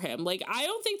happy for him. Like, I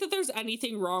don't think that there's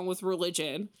anything wrong with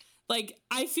religion. Like,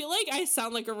 I feel like I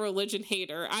sound like a religion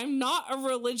hater. I'm not a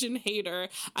religion hater.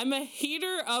 I'm a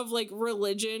hater of, like,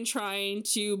 religion trying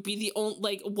to be the only,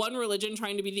 like, one religion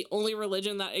trying to be the only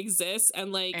religion that exists,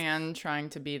 and, like... And trying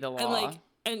to be the law. And, like...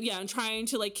 And yeah, and trying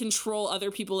to like control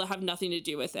other people that have nothing to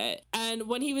do with it. And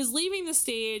when he was leaving the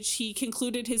stage, he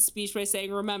concluded his speech by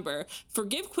saying, remember,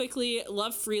 forgive quickly,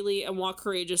 love freely, and walk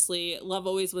courageously. Love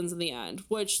always wins in the end,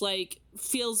 which like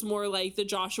feels more like the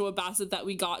Joshua Bassett that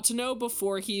we got to know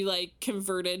before he like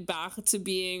converted back to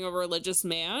being a religious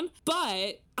man.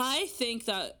 But I think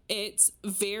that it's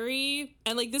very,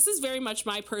 and like this is very much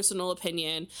my personal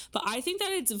opinion, but I think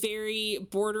that it's very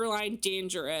borderline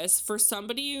dangerous for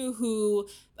somebody who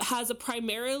has a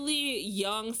primarily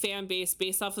young fan base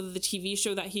based off of the TV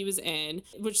show that he was in,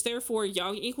 which therefore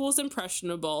young equals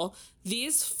impressionable.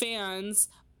 These fans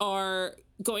are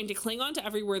going to cling on to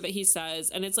every word that he says.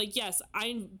 And it's like, yes,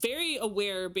 I'm very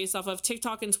aware based off of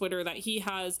TikTok and Twitter that he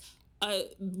has a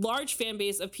large fan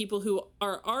base of people who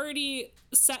are already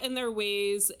set in their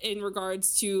ways in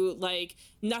regards to like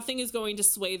nothing is going to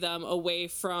sway them away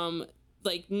from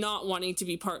like not wanting to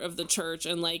be part of the church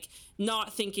and like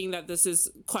not thinking that this is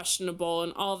questionable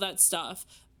and all that stuff.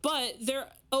 But there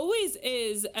always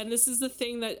is, and this is the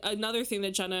thing that another thing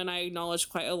that Jenna and I acknowledge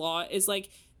quite a lot is like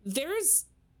there's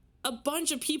a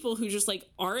bunch of people who just like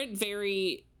aren't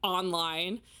very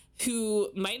online, who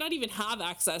might not even have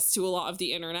access to a lot of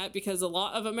the internet because a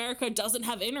lot of America doesn't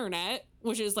have internet,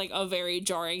 which is like a very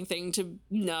jarring thing to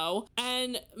know,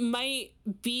 and might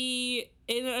be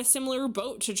in a similar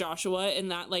boat to Joshua in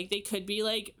that like they could be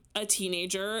like a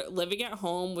teenager living at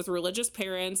home with religious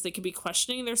parents. They could be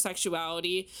questioning their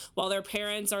sexuality while their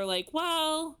parents are like,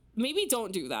 well, maybe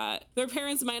don't do that. Their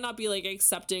parents might not be like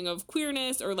accepting of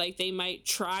queerness, or like they might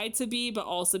try to be, but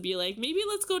also be like, maybe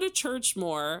let's go to church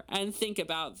more and think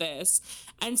about this.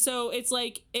 And so it's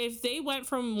like if they went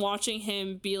from watching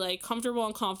him be like comfortable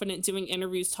and confident doing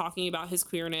interviews talking about his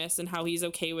queerness and how he's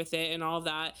okay with it and all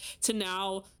that, to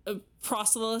now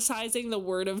proselytizing the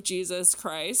word of Jesus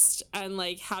Christ and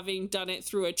like having done it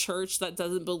through a church that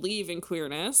doesn't believe in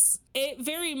queerness, it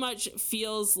very much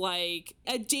feels like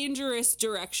a dangerous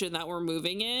direction that we're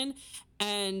moving in.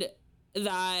 And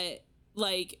that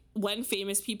like when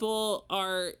famous people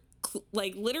are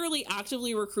like literally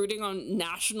actively recruiting on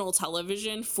national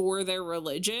television for their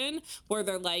religion, where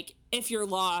they're like, if you're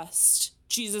lost,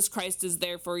 Jesus Christ is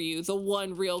there for you, the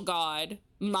one real God,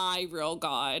 my real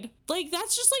God. Like,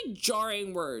 that's just like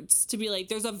jarring words to be like,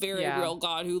 there's a very real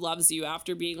God who loves you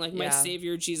after being like my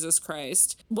savior, Jesus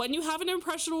Christ. When you have an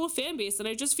impressionable fan base, and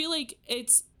I just feel like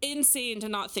it's insane to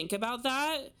not think about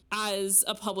that as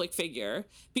a public figure,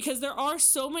 because there are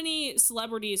so many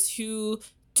celebrities who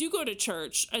do go to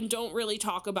church and don't really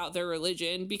talk about their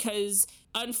religion, because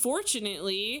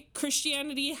unfortunately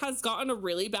Christianity has gotten a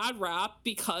really bad rap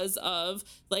because of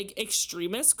like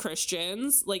extremist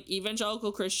Christians, like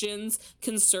evangelical Christians,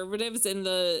 conservatives in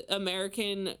the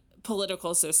American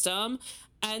political system.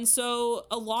 And so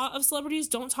a lot of celebrities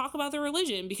don't talk about their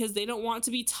religion because they don't want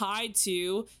to be tied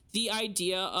to the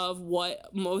idea of what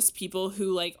most people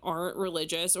who like aren't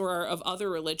religious or are of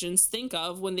other religions think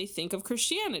of when they think of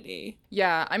Christianity.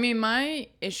 Yeah, I mean, my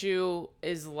issue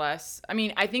is less, I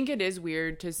mean, I think it is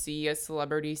weird to see a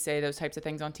celebrity say those types of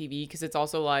things on TV, because it's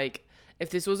also like, if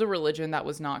this was a religion that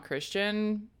was not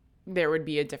Christian, there would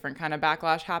be a different kind of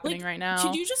backlash happening like, right now.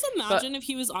 Could you just imagine if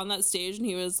he was on that stage and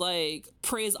he was like,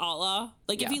 praise Allah?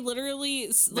 Like, Yeah. if he literally,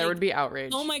 like, there would be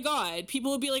outrage. oh my God,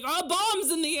 people would be like, oh,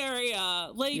 bombs in the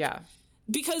area. Like, Yeah.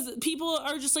 because people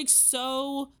are just like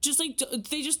so just like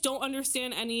they just don't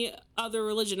understand any other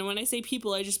religion. And when I say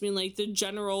people, I just mean like the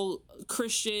general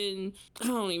Christian. I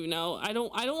don't even know. I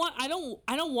don't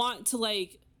want to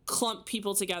like clump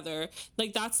people together.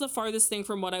 Like, that's the farthest thing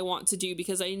from what I want to do,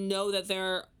 because I know that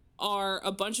there are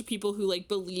a bunch of people who like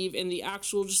believe in the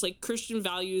actual just like Christian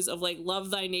values of like love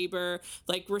thy neighbor,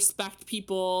 like respect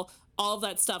people, all of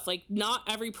that stuff. Like, not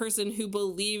every person who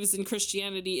believes in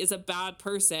Christianity is a bad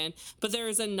person, but there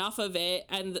is enough of it,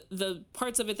 and the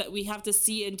parts of it that we have to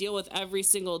see and deal with every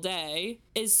single day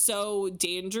is so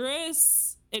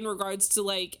dangerous in regards to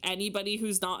like anybody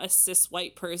who's not a cis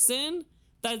white person.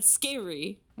 That's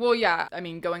scary. Well, yeah, I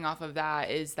mean, going off of that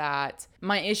is that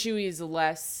my issue is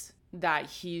less that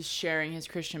he's sharing his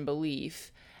Christian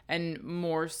belief, and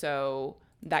more so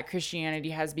that Christianity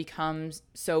has become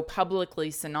so publicly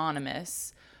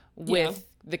synonymous with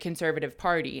the Conservative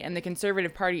Party. And the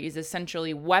Conservative Party is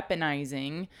essentially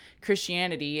weaponizing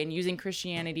Christianity and using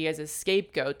Christianity as a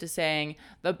scapegoat to saying,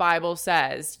 the Bible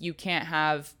says you can't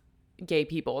have gay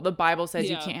people. The Bible says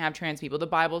you can't have trans people. The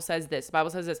Bible says this. The Bible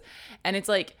says this. And it's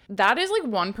like, that is like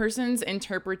one person's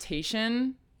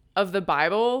interpretation of the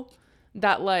Bible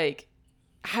that like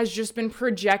has just been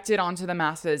projected onto the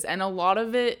masses. And a lot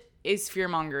of it is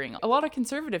fear-mongering. A lot of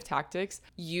conservative tactics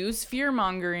use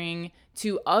fear-mongering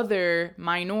to other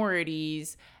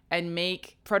minorities and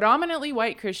make predominantly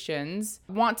white Christians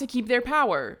want to keep their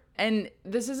power. And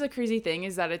this is a crazy thing,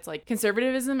 is that it's like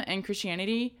conservatism and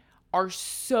Christianity are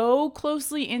so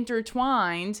closely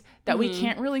intertwined that we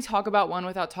can't really talk about one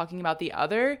without talking about the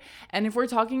other. And if we're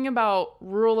talking about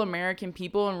rural American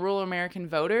people and rural American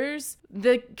voters,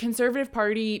 the Conservative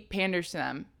Party panders to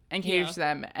them and caters to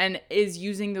them and is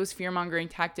using those fear-mongering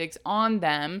tactics on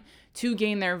them to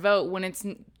gain their vote, when it's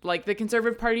like the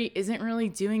Conservative Party isn't really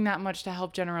doing that much to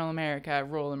help general America,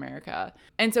 rural America.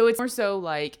 And so it's more so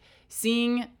like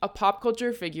seeing a pop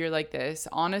culture figure like this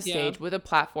on a stage with a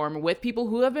platform with people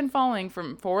who have been following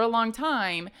for a long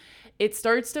time, it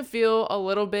starts to feel a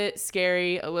little bit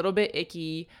scary, a little bit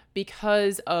icky,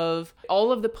 because of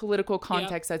all of the political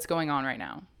context that's going on right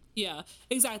now. Yeah,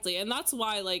 exactly. And that's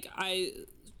why, like I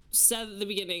said at the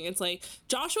beginning, it's like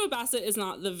Joshua Bassett is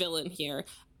not the villain here.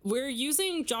 We're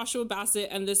using Joshua Bassett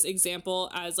and this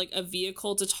example as like a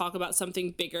vehicle to talk about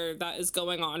something bigger that is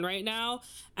going on right now,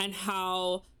 and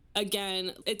how,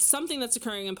 again, it's something that's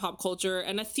occurring in pop culture,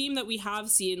 and a theme that we have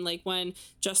seen, like when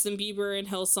Justin Bieber and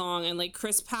Hillsong, and like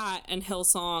Chris Pratt and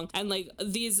Hillsong, and like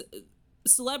these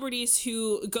celebrities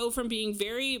who go from being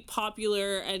very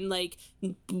popular and like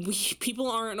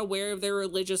people aren't aware of their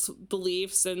religious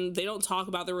beliefs and they don't talk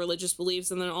about their religious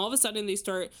beliefs, and then all of a sudden they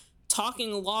start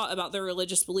talking a lot about their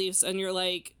religious beliefs, and you're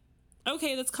like,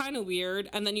 okay, that's kind of weird.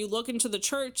 And then you look into the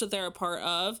church that they're a part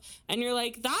of, and you're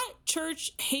like, that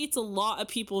church hates a lot of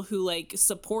people who like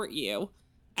support you,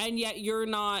 and yet you're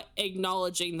not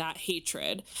acknowledging that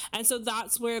hatred. And so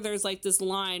that's where there's like this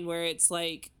line where it's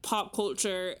like pop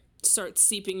culture starts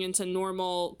seeping into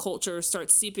normal culture,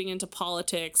 starts seeping into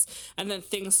politics, and then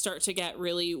things start to get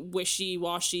really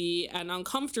wishy-washy and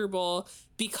uncomfortable,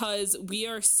 because we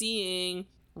are seeing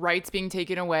rights being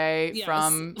taken away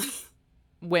from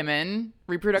women,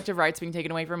 reproductive rights being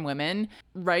taken away from women,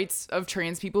 rights of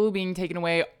trans people being taken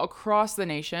away across the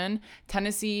nation.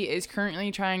 Tennessee is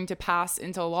currently trying to pass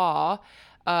into law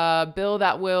a bill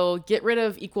that will get rid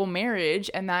of equal marriage,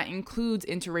 and that includes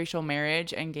interracial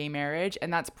marriage and gay marriage,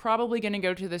 and that's probably going to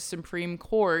go to the Supreme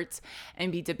Court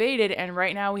and be debated. And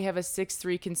right now we have a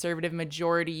 6-3 conservative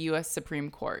majority U.S. Supreme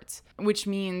Court, which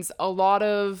means a lot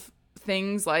of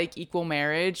things like equal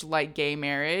marriage, like gay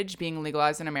marriage being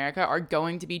legalized in America, are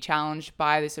going to be challenged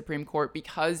by the Supreme Court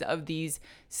because of these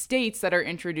states that are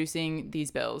introducing these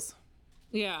bills.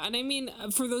 Yeah, and I mean,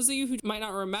 for those of you who might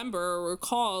not remember or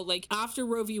recall, like after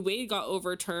Roe v. Wade got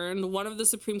overturned, one of the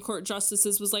Supreme Court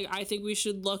justices was like, I think we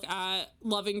should look at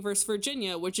Loving versus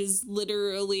Virginia, which is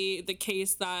literally the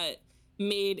case that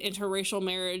made interracial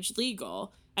marriage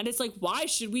legal. And it's like, why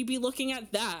should we be looking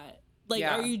at that? Like,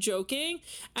 Yeah. Are you joking?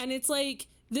 And it's like,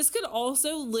 this could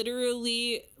also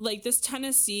literally, like this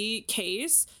Tennessee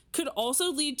case could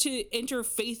also lead to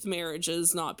interfaith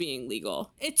marriages not being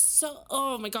legal. It's so,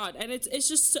 oh my God. And it's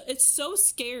just, it's so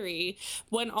scary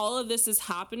when all of this is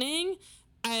happening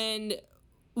and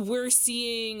we're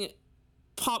seeing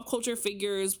pop culture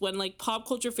figures, when like pop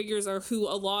culture figures are who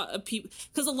a lot of people,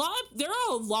 because there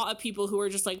are a lot of people who are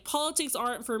just like, politics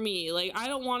aren't for me. Like, I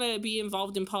don't want to be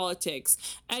involved in politics.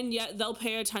 And yet they'll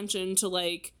pay attention to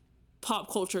like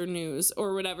pop culture news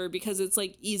or whatever because it's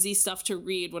like easy stuff to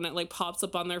read when it like pops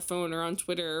up on their phone or on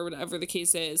Twitter or whatever the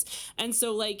case is. And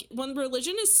so like when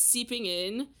religion is seeping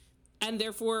in and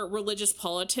therefore religious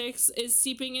politics is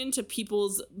seeping into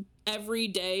people's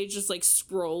everyday just like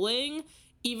scrolling,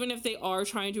 even if they are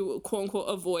trying to quote unquote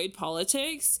avoid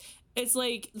politics, it's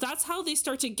like that's how they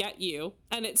start to get you.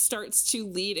 And it starts to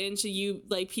lead into you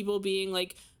like people being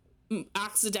like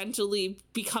accidentally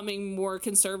becoming more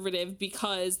conservative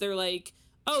because they're like,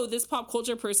 oh, this pop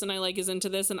culture person I like is into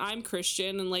this and I'm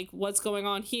Christian and like what's going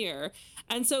on here.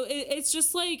 And so it's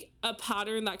just like a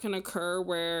pattern that can occur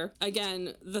where,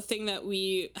 again, the thing that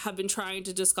we have been trying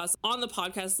to discuss on the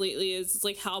podcast lately is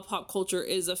like how pop culture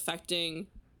is affecting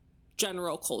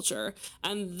general culture.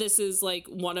 And this is like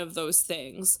one of those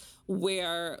things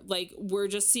where like we're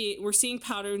seeing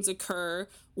patterns occur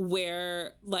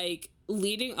where like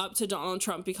leading up to Donald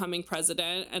Trump becoming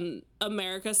president and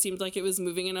America seemed like it was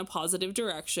moving in a positive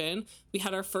direction. We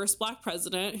had our first Black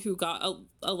president who got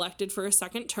elected for a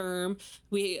second term.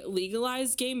 We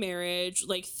legalized gay marriage.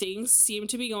 Like things seem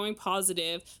to be going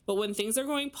positive. But when things are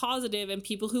going positive and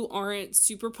people who aren't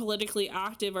super politically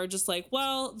active are just like,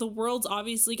 well, the world's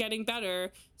obviously getting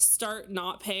better, start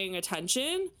not paying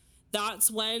attention, that's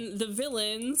when the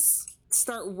villains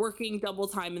start working double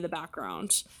time in the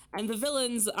background. And the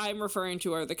villains I'm referring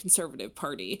to are the Conservative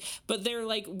Party, but they're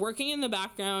like working in the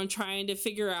background trying to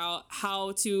figure out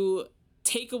how to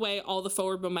take away all the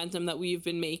forward momentum that we've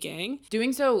been making.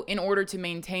 Doing so in order to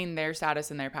maintain their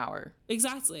status and their power.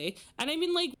 Exactly. And I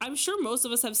mean, like, I'm sure most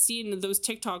of us have seen those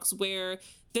TikToks where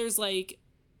there's like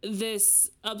this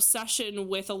obsession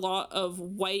with a lot of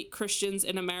white Christians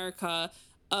in America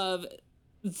of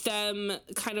them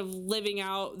kind of living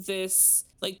out this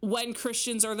like when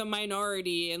Christians are the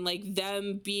minority and like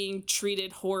them being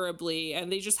treated horribly,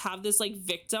 and they just have this like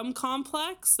victim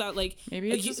complex that like maybe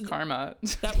it's just karma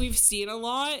that we've seen a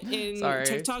lot in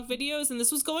TikTok videos. And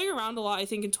this was going around a lot, I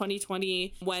think, in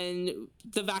 2020 when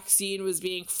the vaccine was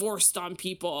being forced on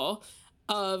people,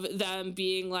 of them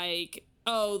being like,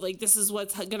 oh, like this is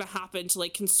what's gonna happen to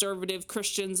like conservative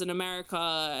Christians in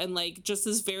America, and like just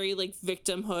this very like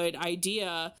victimhood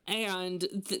idea. And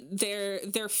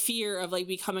their fear of like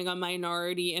becoming a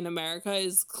minority in America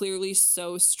is clearly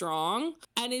so strong.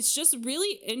 And it's just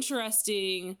really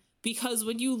interesting because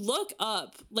when you look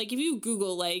up, like if you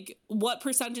Google like what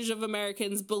percentage of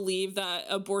Americans believe that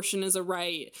abortion is a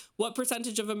right, what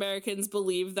percentage of Americans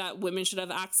believe that women should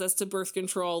have access to birth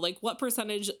control, like what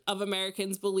percentage of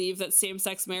Americans believe that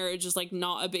same-sex marriage is like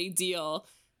not a big deal,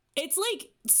 it's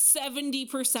like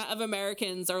 70% of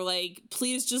Americans are like,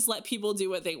 please just let people do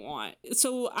what they want.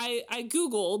 So I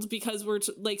Googled, because we're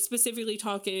like specifically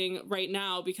talking right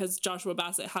now because Joshua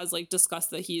Bassett has like discussed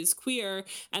that he is queer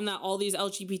and that all these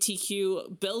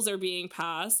LGBTQ bills are being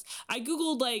passed. I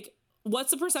Googled like,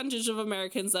 what's the percentage of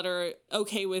Americans that are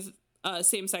okay with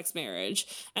same-sex marriage?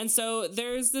 And so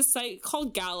there's this site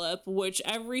called Gallup, which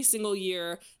every single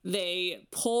year they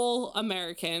poll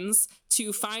Americans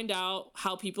to find out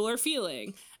how people are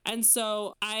feeling. And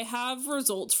so I have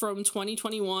results from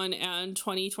 2021 and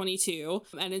 2022.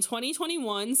 And in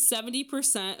 2021,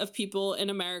 70% of people in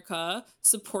America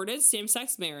supported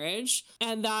same-sex marriage.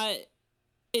 And that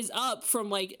is up from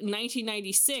like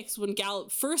 1996 when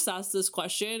Gallup first asked this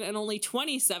question, and only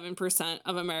 27%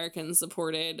 of Americans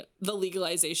supported the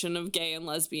legalization of gay and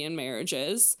lesbian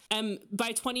marriages. And by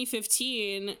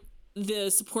 2015, the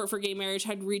support for gay marriage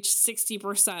had reached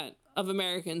 60% of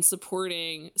Americans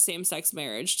supporting same-sex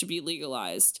marriage to be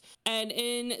legalized. And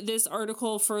in this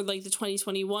article for like the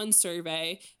 2021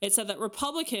 survey, it said that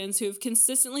Republicans, who have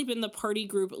consistently been the party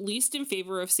group least in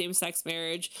favor of same-sex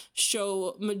marriage,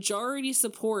 show majority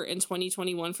support in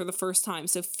 2021 for the first time.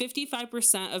 So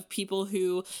 55% of people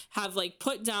who have like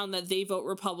put down that they vote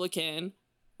Republican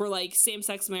were like,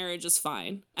 same-sex marriage is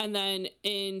fine. And then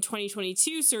in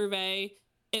 2022 survey,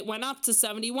 it went up to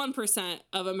 71%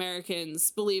 of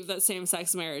Americans believe that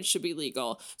same-sex marriage should be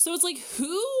legal. So it's like,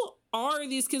 who are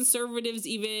these conservatives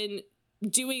even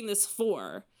doing this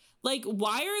for? Like,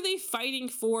 why are they fighting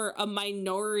for a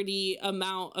minority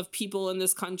amount of people in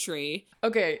this country?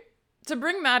 Okay, to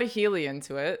bring Matt Healy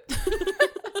into it,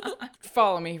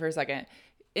 follow me for a second.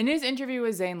 In his interview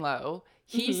with Zane Lowe,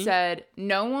 he said,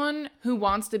 no one who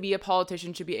wants to be a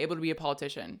politician should be able to be a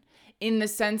politician. In the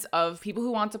sense of people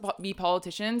who want to be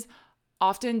politicians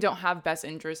often don't have best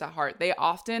interests at heart. They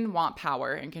often want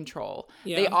power and control.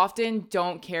 Yeah. They often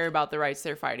don't care about the rights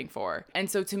they're fighting for. And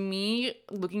so to me,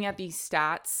 looking at these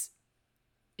stats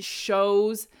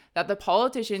shows that the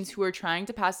politicians who are trying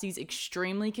to pass these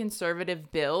extremely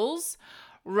conservative bills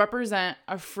represent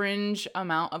a fringe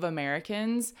amount of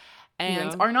Americans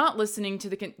and are not listening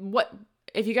to what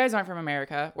if you guys aren't from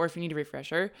America, or if you need a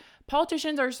refresher,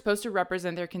 politicians are supposed to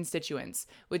represent their constituents,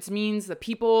 which means the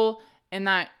people in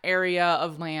that area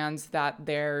of lands that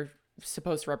they're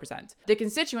supposed to represent. The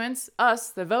constituents, us,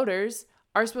 the voters,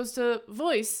 are supposed to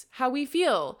voice how we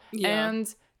feel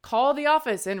and call the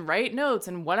office and write notes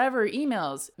and whatever,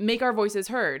 emails, make our voices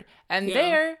heard. And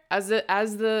there, as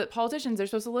the politicians, they're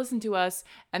supposed to listen to us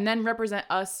and then represent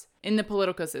us in the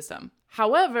political system.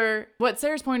 However, what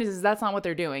Sarah's point is that's not what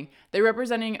they're doing. They're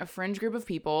representing a fringe group of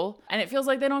people, and it feels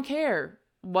like they don't care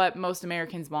what most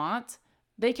Americans want.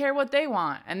 They care what they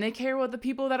want, and they care what the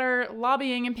people that are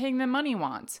lobbying and paying them money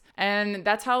want. And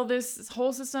that's how this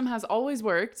whole system has always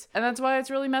worked, and that's why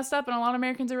it's really messed up, and a lot of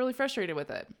Americans are really frustrated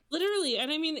with it. Literally.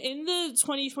 And I mean, in the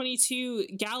 2022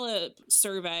 Gallup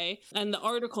survey and the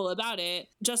article about it,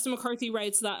 Justin McCarthy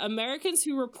writes that Americans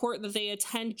who report that they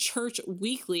attend church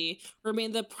weekly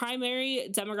remain the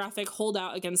primary demographic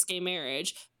holdout against gay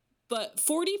marriage, but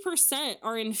 40%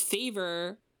 are in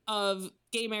favor of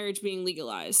gay marriage being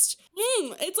legalized.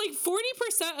 It's like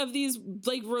 40% of these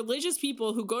like religious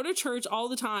people who go to church all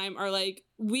the time are like,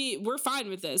 we're fine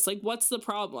with this. Like, what's the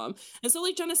problem? And so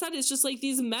like Jenna said, it's just like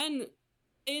these men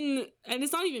and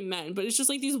it's not even men, but it's just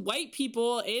like these white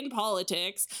people in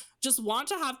politics just want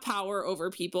to have power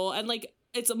over people. And like,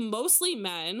 it's mostly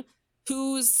men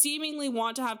who seemingly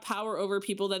want to have power over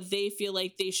people that they feel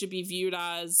like they should be viewed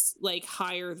as like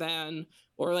higher than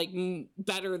or like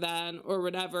better than or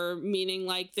whatever, meaning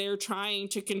like they're trying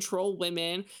to control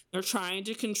women, they're trying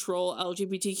to control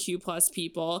LGBTQ plus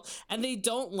people, and they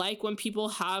don't like when people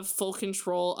have full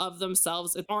control of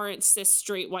themselves and aren't cis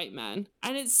straight white men.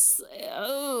 And it's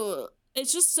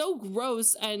just so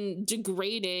gross and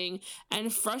degrading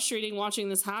and frustrating watching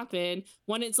this happen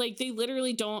when it's like they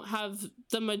literally don't have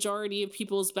the majority of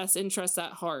people's best interests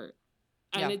at heart.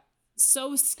 And it's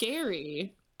so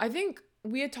scary. I think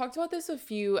we had talked about this a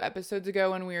few episodes ago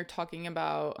when we were talking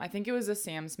about, I think it was a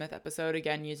Sam Smith episode,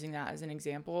 again, using that as an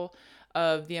example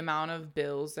of the amount of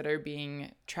bills that are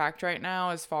being tracked right now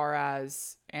as far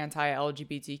as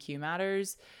anti-LGBTQ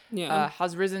matters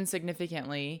has risen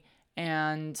significantly.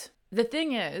 And the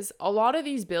thing is, a lot of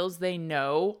these bills they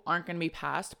know aren't going to be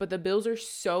passed, but the bills are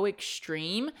so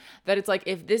extreme that it's like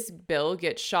if this bill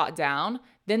gets shot down,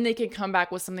 then they can come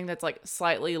back with something that's like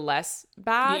slightly less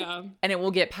bad and it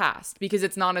will get passed because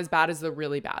it's not as bad as the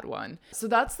really bad one. So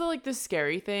that's the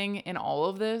scary thing in all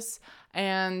of this.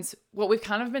 And what we've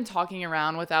kind of been talking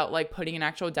around without like putting an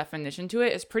actual definition to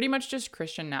it is pretty much just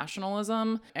Christian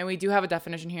nationalism. And we do have a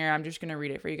definition here. I'm just going to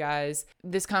read it for you guys.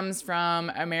 This comes from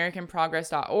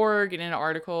AmericanProgress.org in an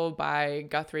article by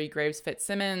Guthrie Graves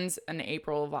Fitzsimmons in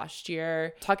April of last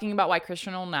year, talking about why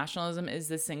Christian nationalism is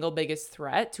the single biggest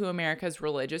threat to America's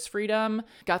religious freedom.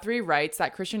 Guthrie writes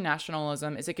that Christian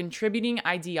nationalism is a contributing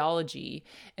ideology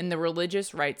in the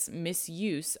religious right's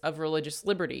misuse of religious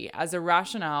liberty as a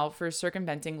rationale for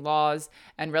circumventing laws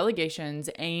and relegations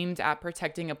aimed at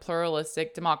protecting a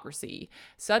pluralistic democracy,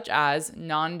 such as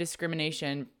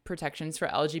non-discrimination protections for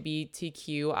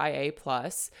LGBTQIA+,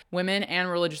 women, and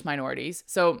religious minorities.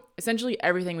 So essentially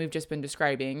everything we've just been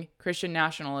describing, Christian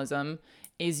nationalism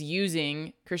is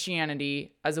using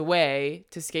Christianity as a way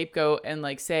to scapegoat and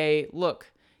like say,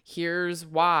 look, here's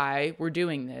why we're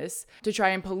doing this, to try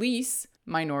and police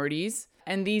minorities.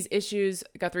 And these issues,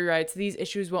 Guthrie writes, these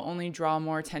issues will only draw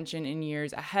more attention in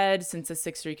years ahead since the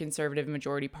 6-3 conservative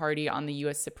majority party on the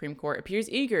U.S. Supreme Court appears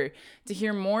eager to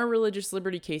hear more religious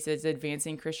liberty cases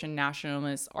advancing Christian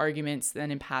nationalist arguments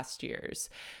than in past years.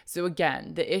 So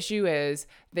again, the issue is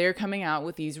they're coming out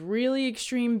with these really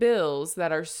extreme bills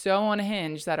that are so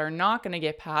unhinged that are not going to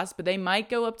get passed, but they might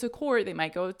go up to court, they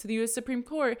might go up to the U.S. Supreme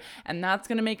Court, and that's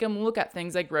going to make them look at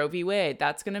things like Roe v. Wade.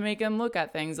 That's going to make them look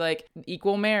at things like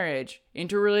equal marriage,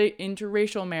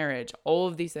 interracial marriage, all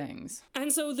of these things.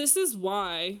 And so this is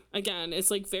why, again,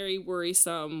 it's like very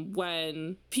worrisome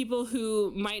when people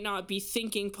who might not be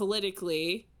thinking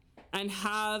politically and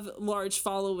have large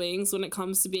followings when it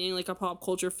comes to being like a pop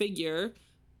culture figure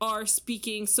are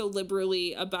speaking so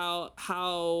liberally about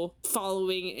how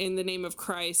following in the name of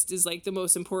Christ is like the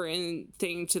most important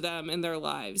thing to them in their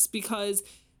lives. Because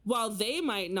while they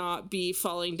might not be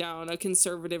falling down a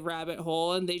conservative rabbit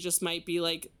hole and they just might be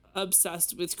like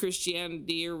obsessed with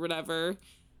Christianity or whatever.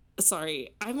 Sorry,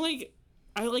 I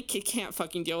can't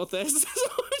fucking deal with this. So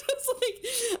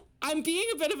I'm being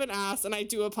a bit of an ass and I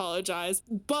do apologize,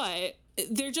 but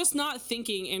they're just not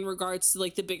thinking in regards to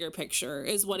like the bigger picture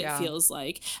is what it feels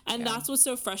like. And that's what's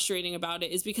so frustrating about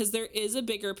it, is because there is a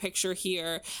bigger picture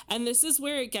here. And this is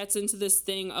where it gets into this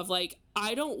thing of like,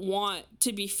 I don't want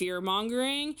to be fear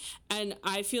mongering. And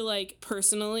I feel like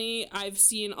personally, I've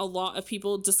seen a lot of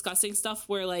people discussing stuff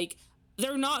where like,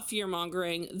 they're not fear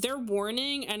mongering, they're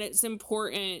warning. And it's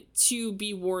important to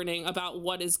be warning about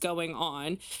what is going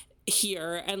on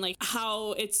here and like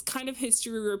how it's kind of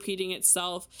history repeating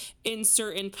itself in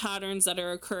certain patterns that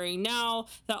are occurring now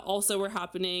that also were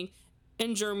happening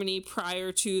in Germany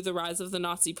prior to the rise of the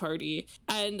Nazi Party.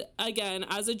 And again,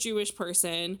 as a Jewish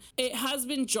person, it has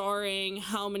been jarring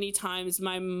how many times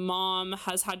my mom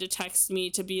has had to text me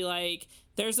to be like,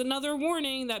 there's another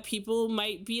warning that people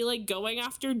might be like going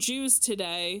after Jews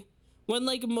today. When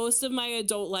like most of my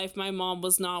adult life, my mom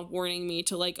was not warning me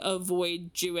to like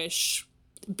avoid Jewish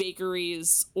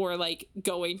bakeries or like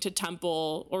going to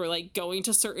temple or like going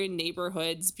to certain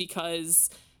neighborhoods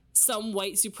because some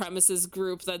white supremacist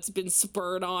group that's been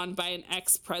spurred on by an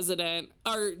ex-president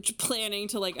are planning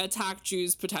to like attack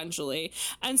Jews potentially.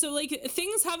 And so like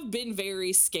things have been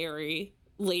very scary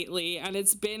lately, and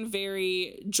it's been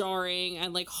very jarring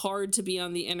and like hard to be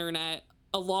on the internet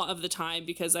a lot of the time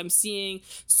because I'm seeing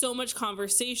so much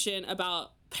conversation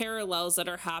about parallels that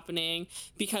are happening,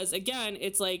 because again,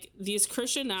 it's like these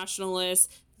Christian nationalists,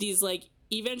 these like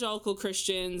evangelical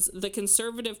Christians, the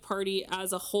conservative party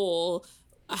as a whole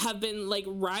have been like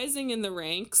rising in the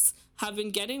ranks, have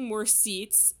been getting more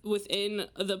seats within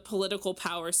the political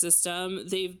power system.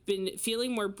 They've been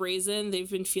feeling more brazen. They've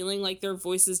been feeling like their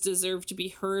voices deserve to be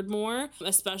heard more,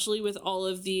 especially with all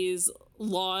of these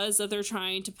laws that they're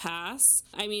trying to pass.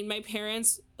 I mean, my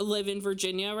parents live in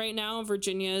Virginia right now.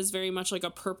 Virginia is very much like a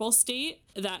purple state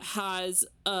that has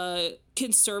a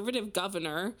conservative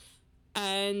governor.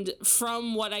 And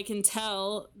from what I can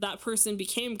tell, that person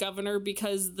became governor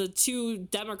because the two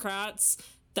Democrats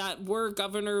that were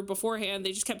governor beforehand,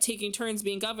 they just kept taking turns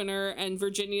being governor, and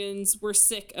Virginians were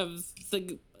sick of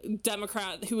the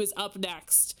Democrat who was up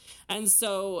next. And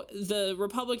so the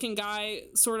Republican guy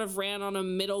sort of ran on a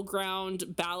middle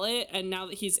ground ballot, and now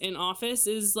that he's in office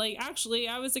is like, actually,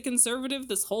 I was a conservative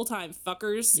this whole time,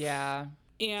 fuckers. Yeah.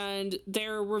 And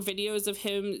there were videos of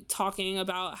him talking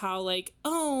about how like,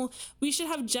 oh, we should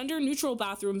have gender neutral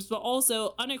bathrooms, but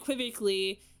also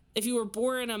unequivocally, if you were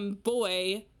born a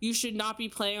boy, you should not be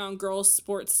playing on girls'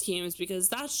 sports teams because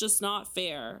that's just not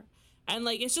fair. And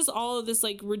like, it's just all of this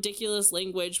like ridiculous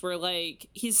language where like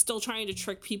he's still trying to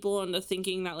trick people into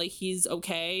thinking that like he's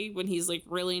okay when he's like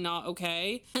really not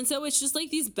okay. And so it's just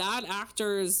like these bad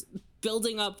actors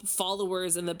building up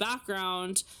followers in the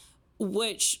background,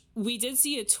 which we did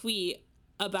see a tweet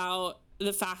about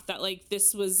the fact that like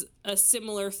this was a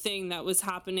similar thing that was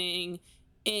happening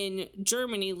in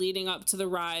Germany leading up to the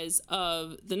rise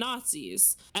of the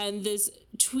Nazis. And this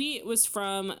tweet was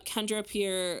from Kendra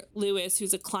Pierre Lewis,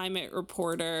 who's a climate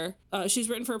reporter. She's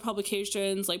written for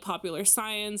publications like Popular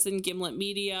Science and Gimlet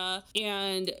Media.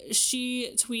 And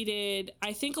she tweeted,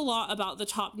 I think a lot about the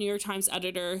top New York Times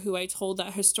editor who I told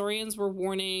that historians were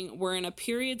warning we're in a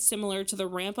period similar to the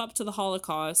ramp up to the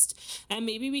Holocaust. And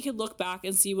maybe we could look back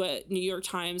and see what New York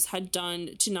Times had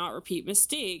done to not repeat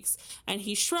mistakes. And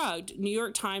he shrugged. New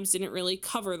York Times didn't really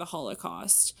cover the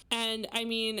Holocaust. And I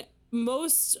mean,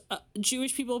 most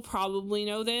Jewish people probably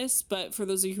know this, but for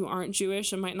those of you who aren't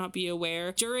Jewish and might not be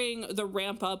aware, during the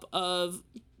ramp up of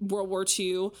World War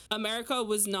II, America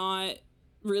was not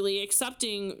really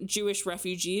accepting Jewish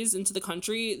refugees into the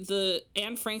country. The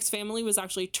Anne Frank's family was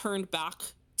actually turned back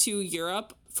to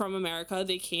Europe from America.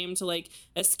 They came to like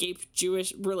escape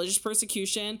Jewish religious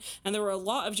persecution, and there were a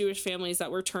lot of Jewish families that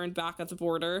were turned back at the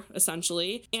border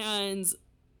essentially. And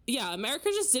yeah, America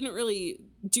just didn't really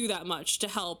do that much to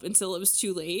help until it was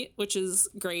too late, which is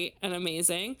great and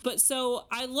amazing. But so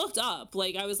I looked up,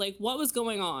 like I was like, what was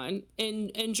going on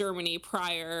in Germany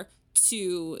prior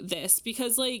to this?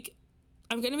 Because like,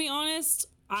 I'm gonna be honest,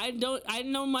 I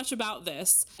didn't know much about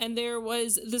this. And there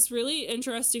was this really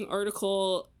interesting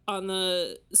article on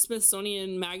the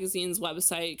Smithsonian Magazine's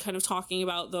website, kind of talking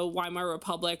about the Weimar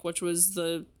Republic, which was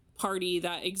the party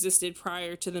that existed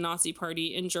prior to the Nazi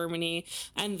Party in Germany.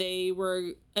 And they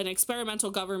were an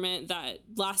experimental government that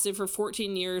lasted for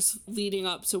 14 years leading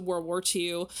up to World War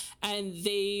II. And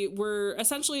they were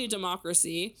essentially a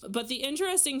democracy. But the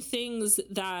interesting things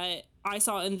that I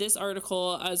saw in this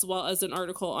article, as well as an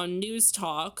article on News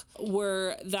Talk,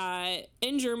 were that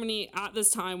in Germany at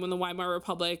this time, when the Weimar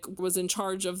Republic was in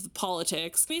charge of the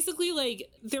politics, basically,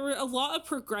 like, there were a lot of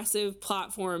progressive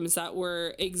platforms that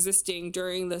were existing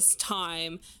during this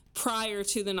time prior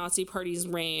to the Nazi Party's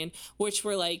reign, which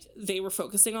were like, they were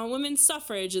focusing on women's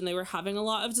suffrage, and they were having a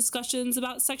lot of discussions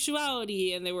about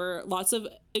sexuality, and there were lots of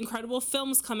incredible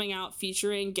films coming out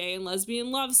featuring gay and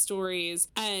lesbian love stories,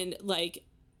 and like,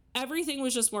 everything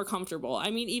was just more comfortable. I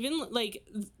mean, even like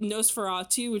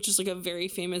Nosferatu, which is like a very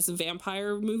famous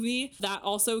vampire movie that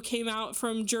also came out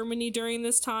from Germany during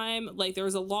this time. Like, there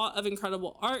was a lot of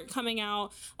incredible art coming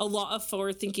out, a lot of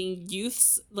forward-thinking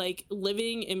youths like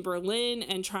living in Berlin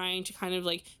and trying to kind of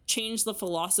like change the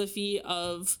philosophy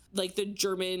of like the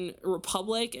German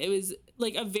Republic. It was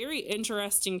like a very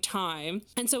interesting time.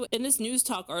 And so in this News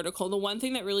Talk article, the one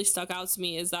thing that really stuck out to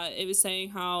me is that it was saying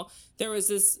how there was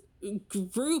this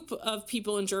group of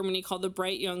people in Germany called the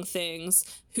Bright Young Things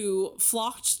who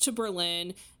flocked to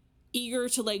Berlin, eager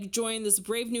to like join this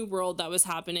brave new world that was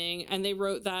happening. And they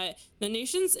wrote that the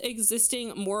nation's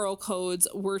existing moral codes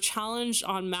were challenged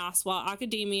en masse while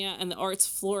academia and the arts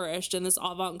flourished in this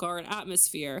avant-garde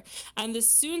atmosphere. And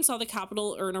this soon saw the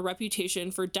capital earn a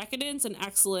reputation for decadence and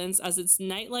excellence as its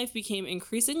nightlife became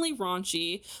increasingly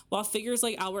raunchy, while figures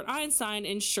like Albert Einstein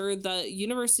ensured the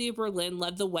University of Berlin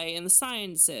led the way in the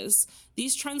sciences.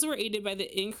 These trends were aided by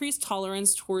the increased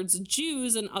tolerance towards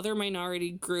Jews and other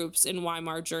minority groups in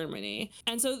Weimar Germany.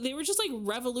 And so they were just like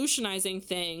revolutionizing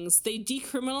things. They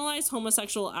decriminalized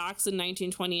homosexual acts in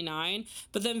 1929,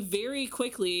 but then very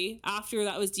quickly after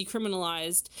that was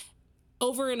decriminalized,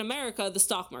 over in America, the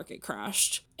stock market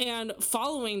crashed. And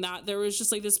following that, there was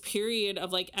just like this period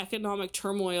of like economic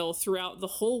turmoil throughout the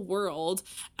whole world.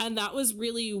 And that was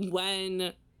really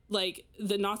when like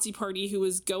the Nazi Party, who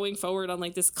was going forward on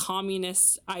like this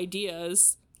communist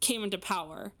ideas, came into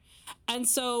power. And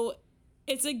so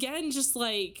it's again just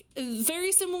like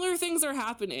very similar things are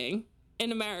happening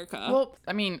in America. Well,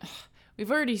 I mean,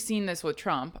 we've already seen this with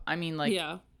Trump. I mean, like,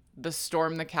 yeah. The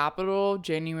storm the Capitol,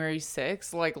 January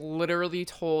 6th, like literally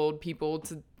told people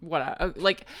to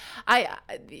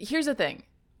here's the thing.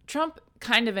 Trump,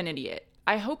 kind of an idiot.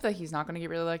 I hope that he's not going to get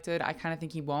reelected. I kind of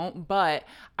think he won't, but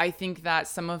I think that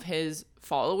some of his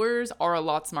followers are a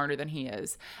lot smarter than he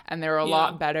is, and they're a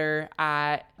lot better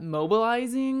at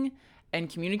mobilizing and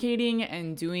communicating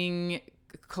and doing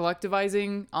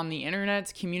collectivizing on the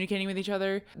internet, communicating with each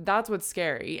other. That's what's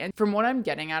scary. And from what I'm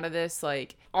getting out of this,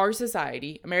 like, our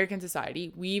society, American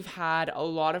society, we've had a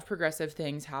lot of progressive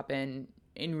things happen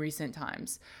in recent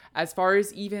times, as far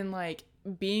as even like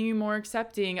being more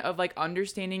accepting of like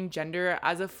understanding gender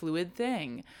as a fluid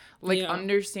thing, like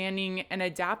understanding and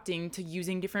adapting to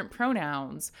using different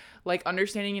pronouns, like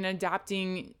understanding and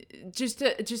adapting just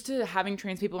to having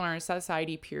trans people in our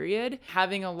society, period.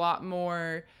 Having a lot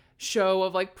more show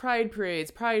of like pride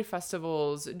parades, pride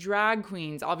festivals, drag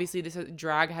queens. Obviously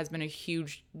drag has been a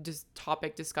huge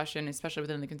topic discussion, especially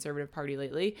within the Conservative Party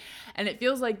lately. And it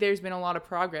feels like there's been a lot of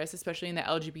progress, especially in the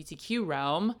LGBTQ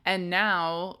realm. And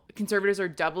now conservatives are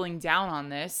doubling down on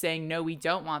this, saying, no, we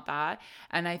don't want that.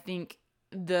 And I think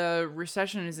the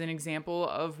recession is an example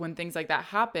of when things like that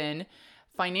happen,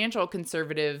 financial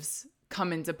conservatives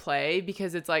come into play,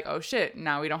 because it's like, oh shit,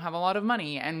 now we don't have a lot of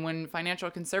money. And when financial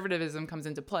conservatism comes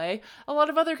into play, a lot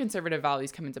of other conservative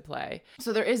values come into play.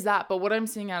 So there is that. But what I'm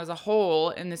seeing as a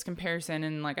whole in this comparison,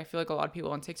 and like I feel like a lot of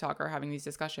people on TikTok are having these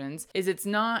discussions, is it's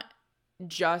not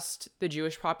just the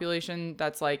Jewish population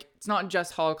that's like, it's not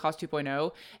just Holocaust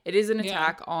 2.0. It is an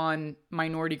attack on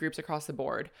minority groups across the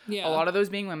board. A lot of those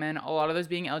being women, a lot of those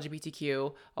being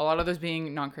LGBTQ, a lot of those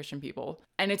being non-Christian people.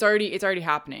 And it's already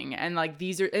happening. And like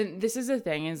and this is the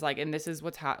thing is like, and this is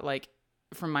what's like,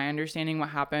 from my understanding, what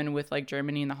happened with like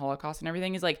Germany and the Holocaust and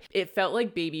everything is like, it felt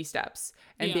like baby steps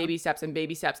and baby steps and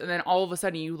baby steps. And then all of a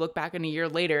sudden you look back and a year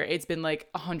later, it's been like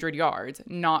 100 yards,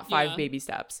 not 5 baby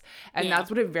steps. And that's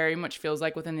what it very much feels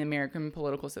like within the American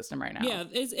political system right now. Yeah.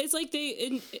 It's like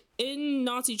they, in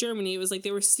Nazi Germany, it was like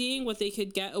they were seeing what they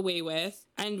could get away with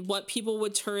and what people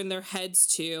would turn their heads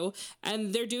to.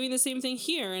 And they're doing the same thing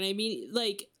here. And I mean,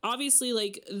 like, obviously,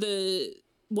 like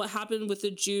what happened with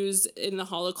the Jews in the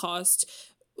Holocaust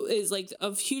is like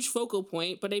a huge focal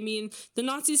point. But I mean, the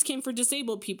Nazis came for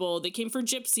disabled people. They came for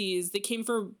gypsies. They came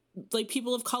for like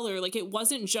people of color. Like it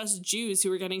wasn't just Jews who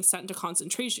were getting sent to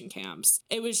concentration camps.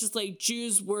 It was just like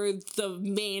Jews were the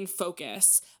main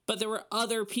focus, but there were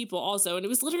other people also. And it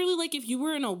was literally like if you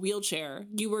were in a wheelchair,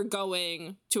 you were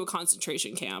going to a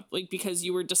concentration camp, like because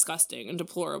you were disgusting and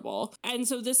deplorable. And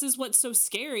so this is what's so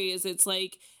scary is it's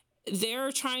like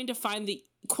they're trying to find the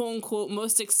quote unquote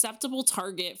most acceptable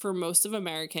target for most of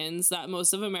Americans, that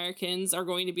most of Americans are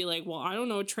going to be like, well, I don't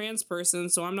know a trans person,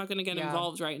 so I'm not going to get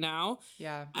involved right now.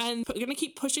 Yeah. And going to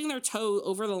keep pushing their toe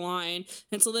over the line.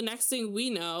 And so the next thing we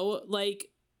know, like,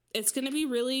 it's going to be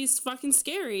really fucking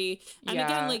scary. And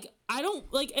again, like, I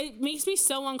don't, like, it makes me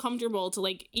so uncomfortable to,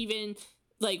 like, even,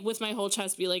 like, with my whole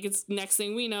chest be like, it's next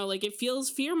thing we know. Like, it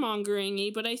feels fear-mongering-y,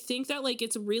 but I think that, like,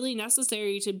 it's really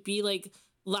necessary to be, like,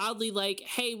 loudly like,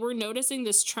 hey, we're noticing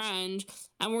this trend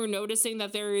and we're noticing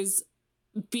that there is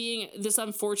being this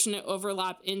unfortunate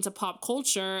overlap into pop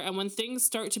culture. And when things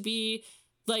start to be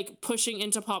like pushing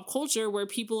into pop culture where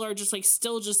people are just like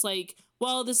still just like,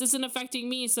 well, this isn't affecting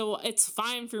me, so it's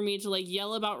fine for me to like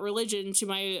yell about religion to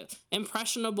my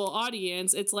impressionable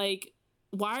audience. It's like,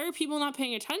 why are people not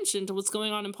paying attention to what's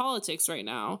going on in politics right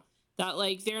now? That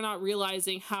like they're not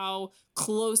realizing how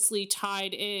closely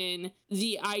tied in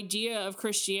the idea of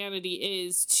Christianity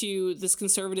is to this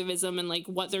conservatism and like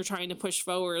what they're trying to push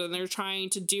forward. And they're trying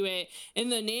to do it in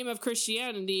the name of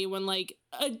Christianity when like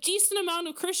a decent amount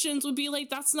of Christians would be like,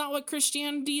 that's not what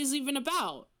Christianity is even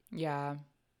about. Yeah.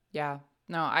 Yeah.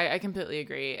 No, I completely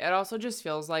agree. It also just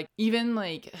feels like even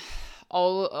like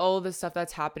all of the stuff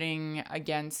that's happening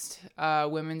against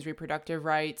women's reproductive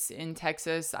rights in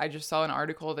Texas. I just saw an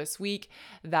article this week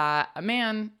that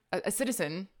a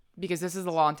citizen, because this is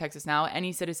the law in Texas now,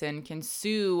 any citizen can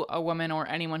sue a woman or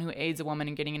anyone who aids a woman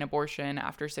in getting an abortion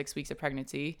after 6 weeks of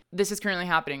pregnancy. This is currently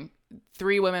happening.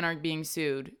 3 women are being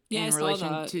sued in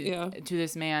relation to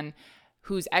this man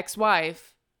whose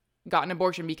ex-wife got an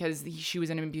abortion because she was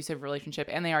in an abusive relationship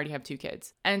and they already have 2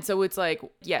 kids. And so it's like,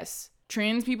 yes,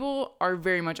 trans people are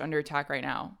very much under attack right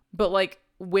now, but like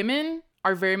women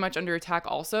are very much under attack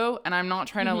also. And I'm not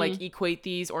trying to like equate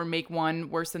these or make one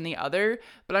worse than the other,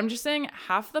 but I'm just saying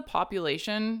half the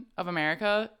population of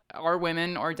America are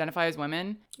women or identify as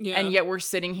women. Yeah. And yet we're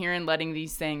sitting here and letting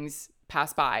these things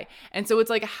pass by. And so it's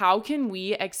like, how can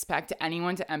we expect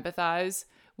anyone to empathize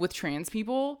with trans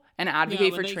people and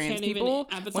advocate for trans people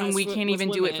when we can't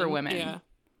even do it for women?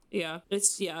 Yeah.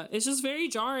 It's just very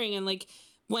jarring. And like,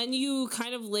 when you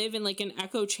kind of live in like an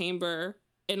echo chamber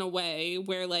in a way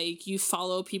where like you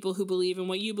follow people who believe in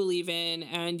what you believe in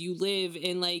and you live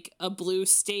in like a blue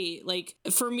state, like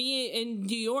for me in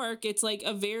New York, it's like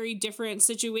a very different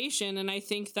situation. And I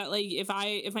think that like if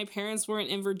my parents weren't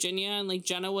in Virginia and like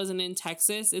Jenna wasn't in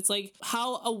Texas, it's like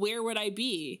how aware would I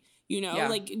be? You know,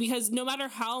 like, because no matter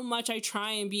how much I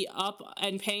try and be up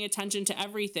and paying attention to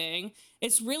everything,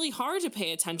 it's really hard to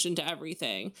pay attention to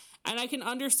everything. And I can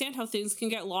understand how things can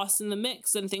get lost in the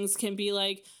mix and things can be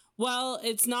like, well,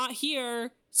 it's not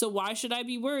here, so why should I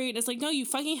be worried? It's like, no, you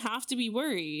fucking have to be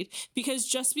worried, because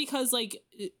just because like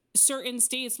certain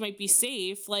states might be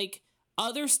safe, like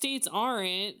other states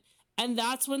aren't. And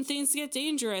that's when things get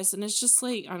dangerous. And it's just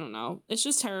like, I don't know. It's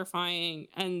just terrifying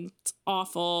and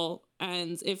awful.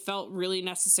 And it felt really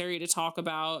necessary to talk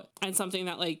about. And something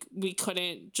that like we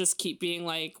couldn't just keep being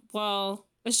like, well,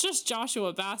 it's just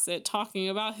Joshua Bassett talking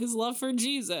about his love for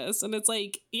Jesus. And it's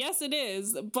like, yes, it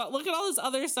is. But look at all this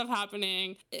other stuff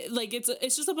happening. Like it's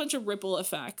just a bunch of ripple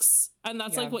effects. And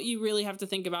that's like what you really have to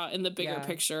think about in the bigger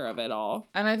picture of it all.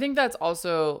 And I think that's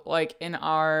also like in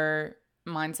our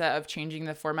mindset of changing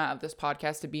the format of this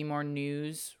podcast to be more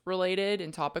news related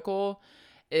and topical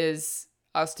is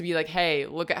us to be like, hey,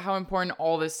 look at how important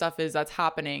all this stuff is that's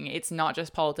happening. It's not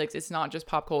just politics. It's not just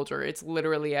pop culture. It's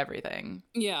literally everything.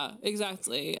 Yeah,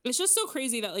 exactly. It's just so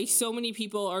crazy that like so many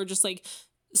people are just like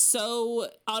so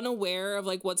unaware of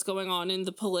like what's going on in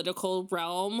the political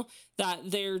realm that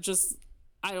they're just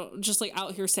like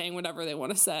out here saying whatever they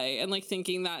want to say and like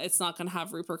thinking that it's not going to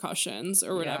have repercussions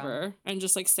or whatever and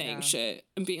just like saying shit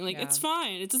and being like, it's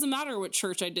fine. It doesn't matter what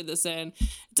church I did this in.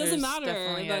 It doesn't matter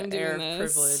that I'm doing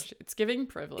this. Privilege. It's giving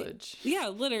privilege. Yeah,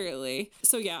 literally.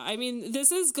 So yeah, I mean,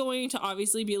 this is going to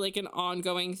obviously be like an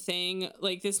ongoing thing.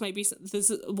 Like this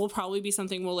will probably be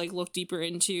something we'll like look deeper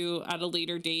into at a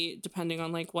later date, depending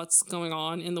on like what's going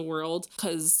on in the world.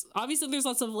 Because obviously there's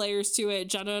lots of layers to it.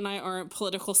 Jenna and I aren't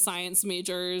political science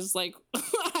majors. Like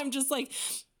I'm just like,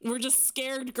 we're just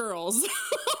scared girls,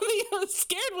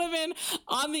 scared women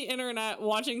on the internet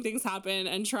watching things happen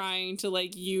and trying to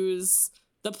like use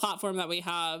the platform that we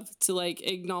have to like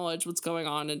acknowledge what's going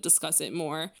on and discuss it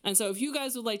more. And so if you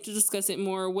guys would like to discuss it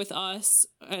more with us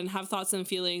and have thoughts and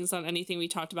feelings on anything we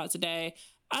talked about today,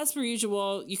 As per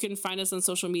usual, you can find us on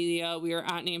social media. We are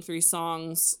at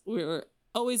Name3Songs. We're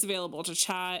always available to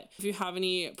chat. If you have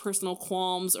any personal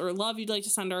qualms or love you'd like to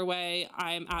send our way,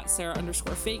 I'm at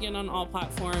Sarah_Fagan on all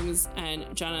platforms, and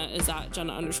Jenna is at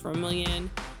Jenna_Million.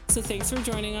 So thanks for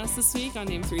joining us this week on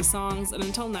Name3Songs, and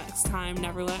until next time,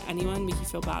 never let anyone make you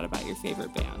feel bad about your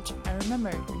favorite band. And remember,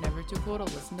 you're never too cool to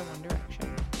listen to One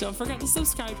Direction. Don't forget to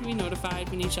subscribe to be notified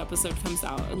when each episode comes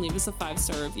out, and leave us a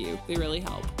 5-star review. They really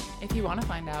help. If you want to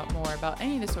find out more about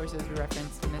any of the sources we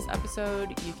referenced in this episode,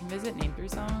 you can visit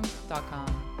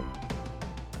name3songs.com.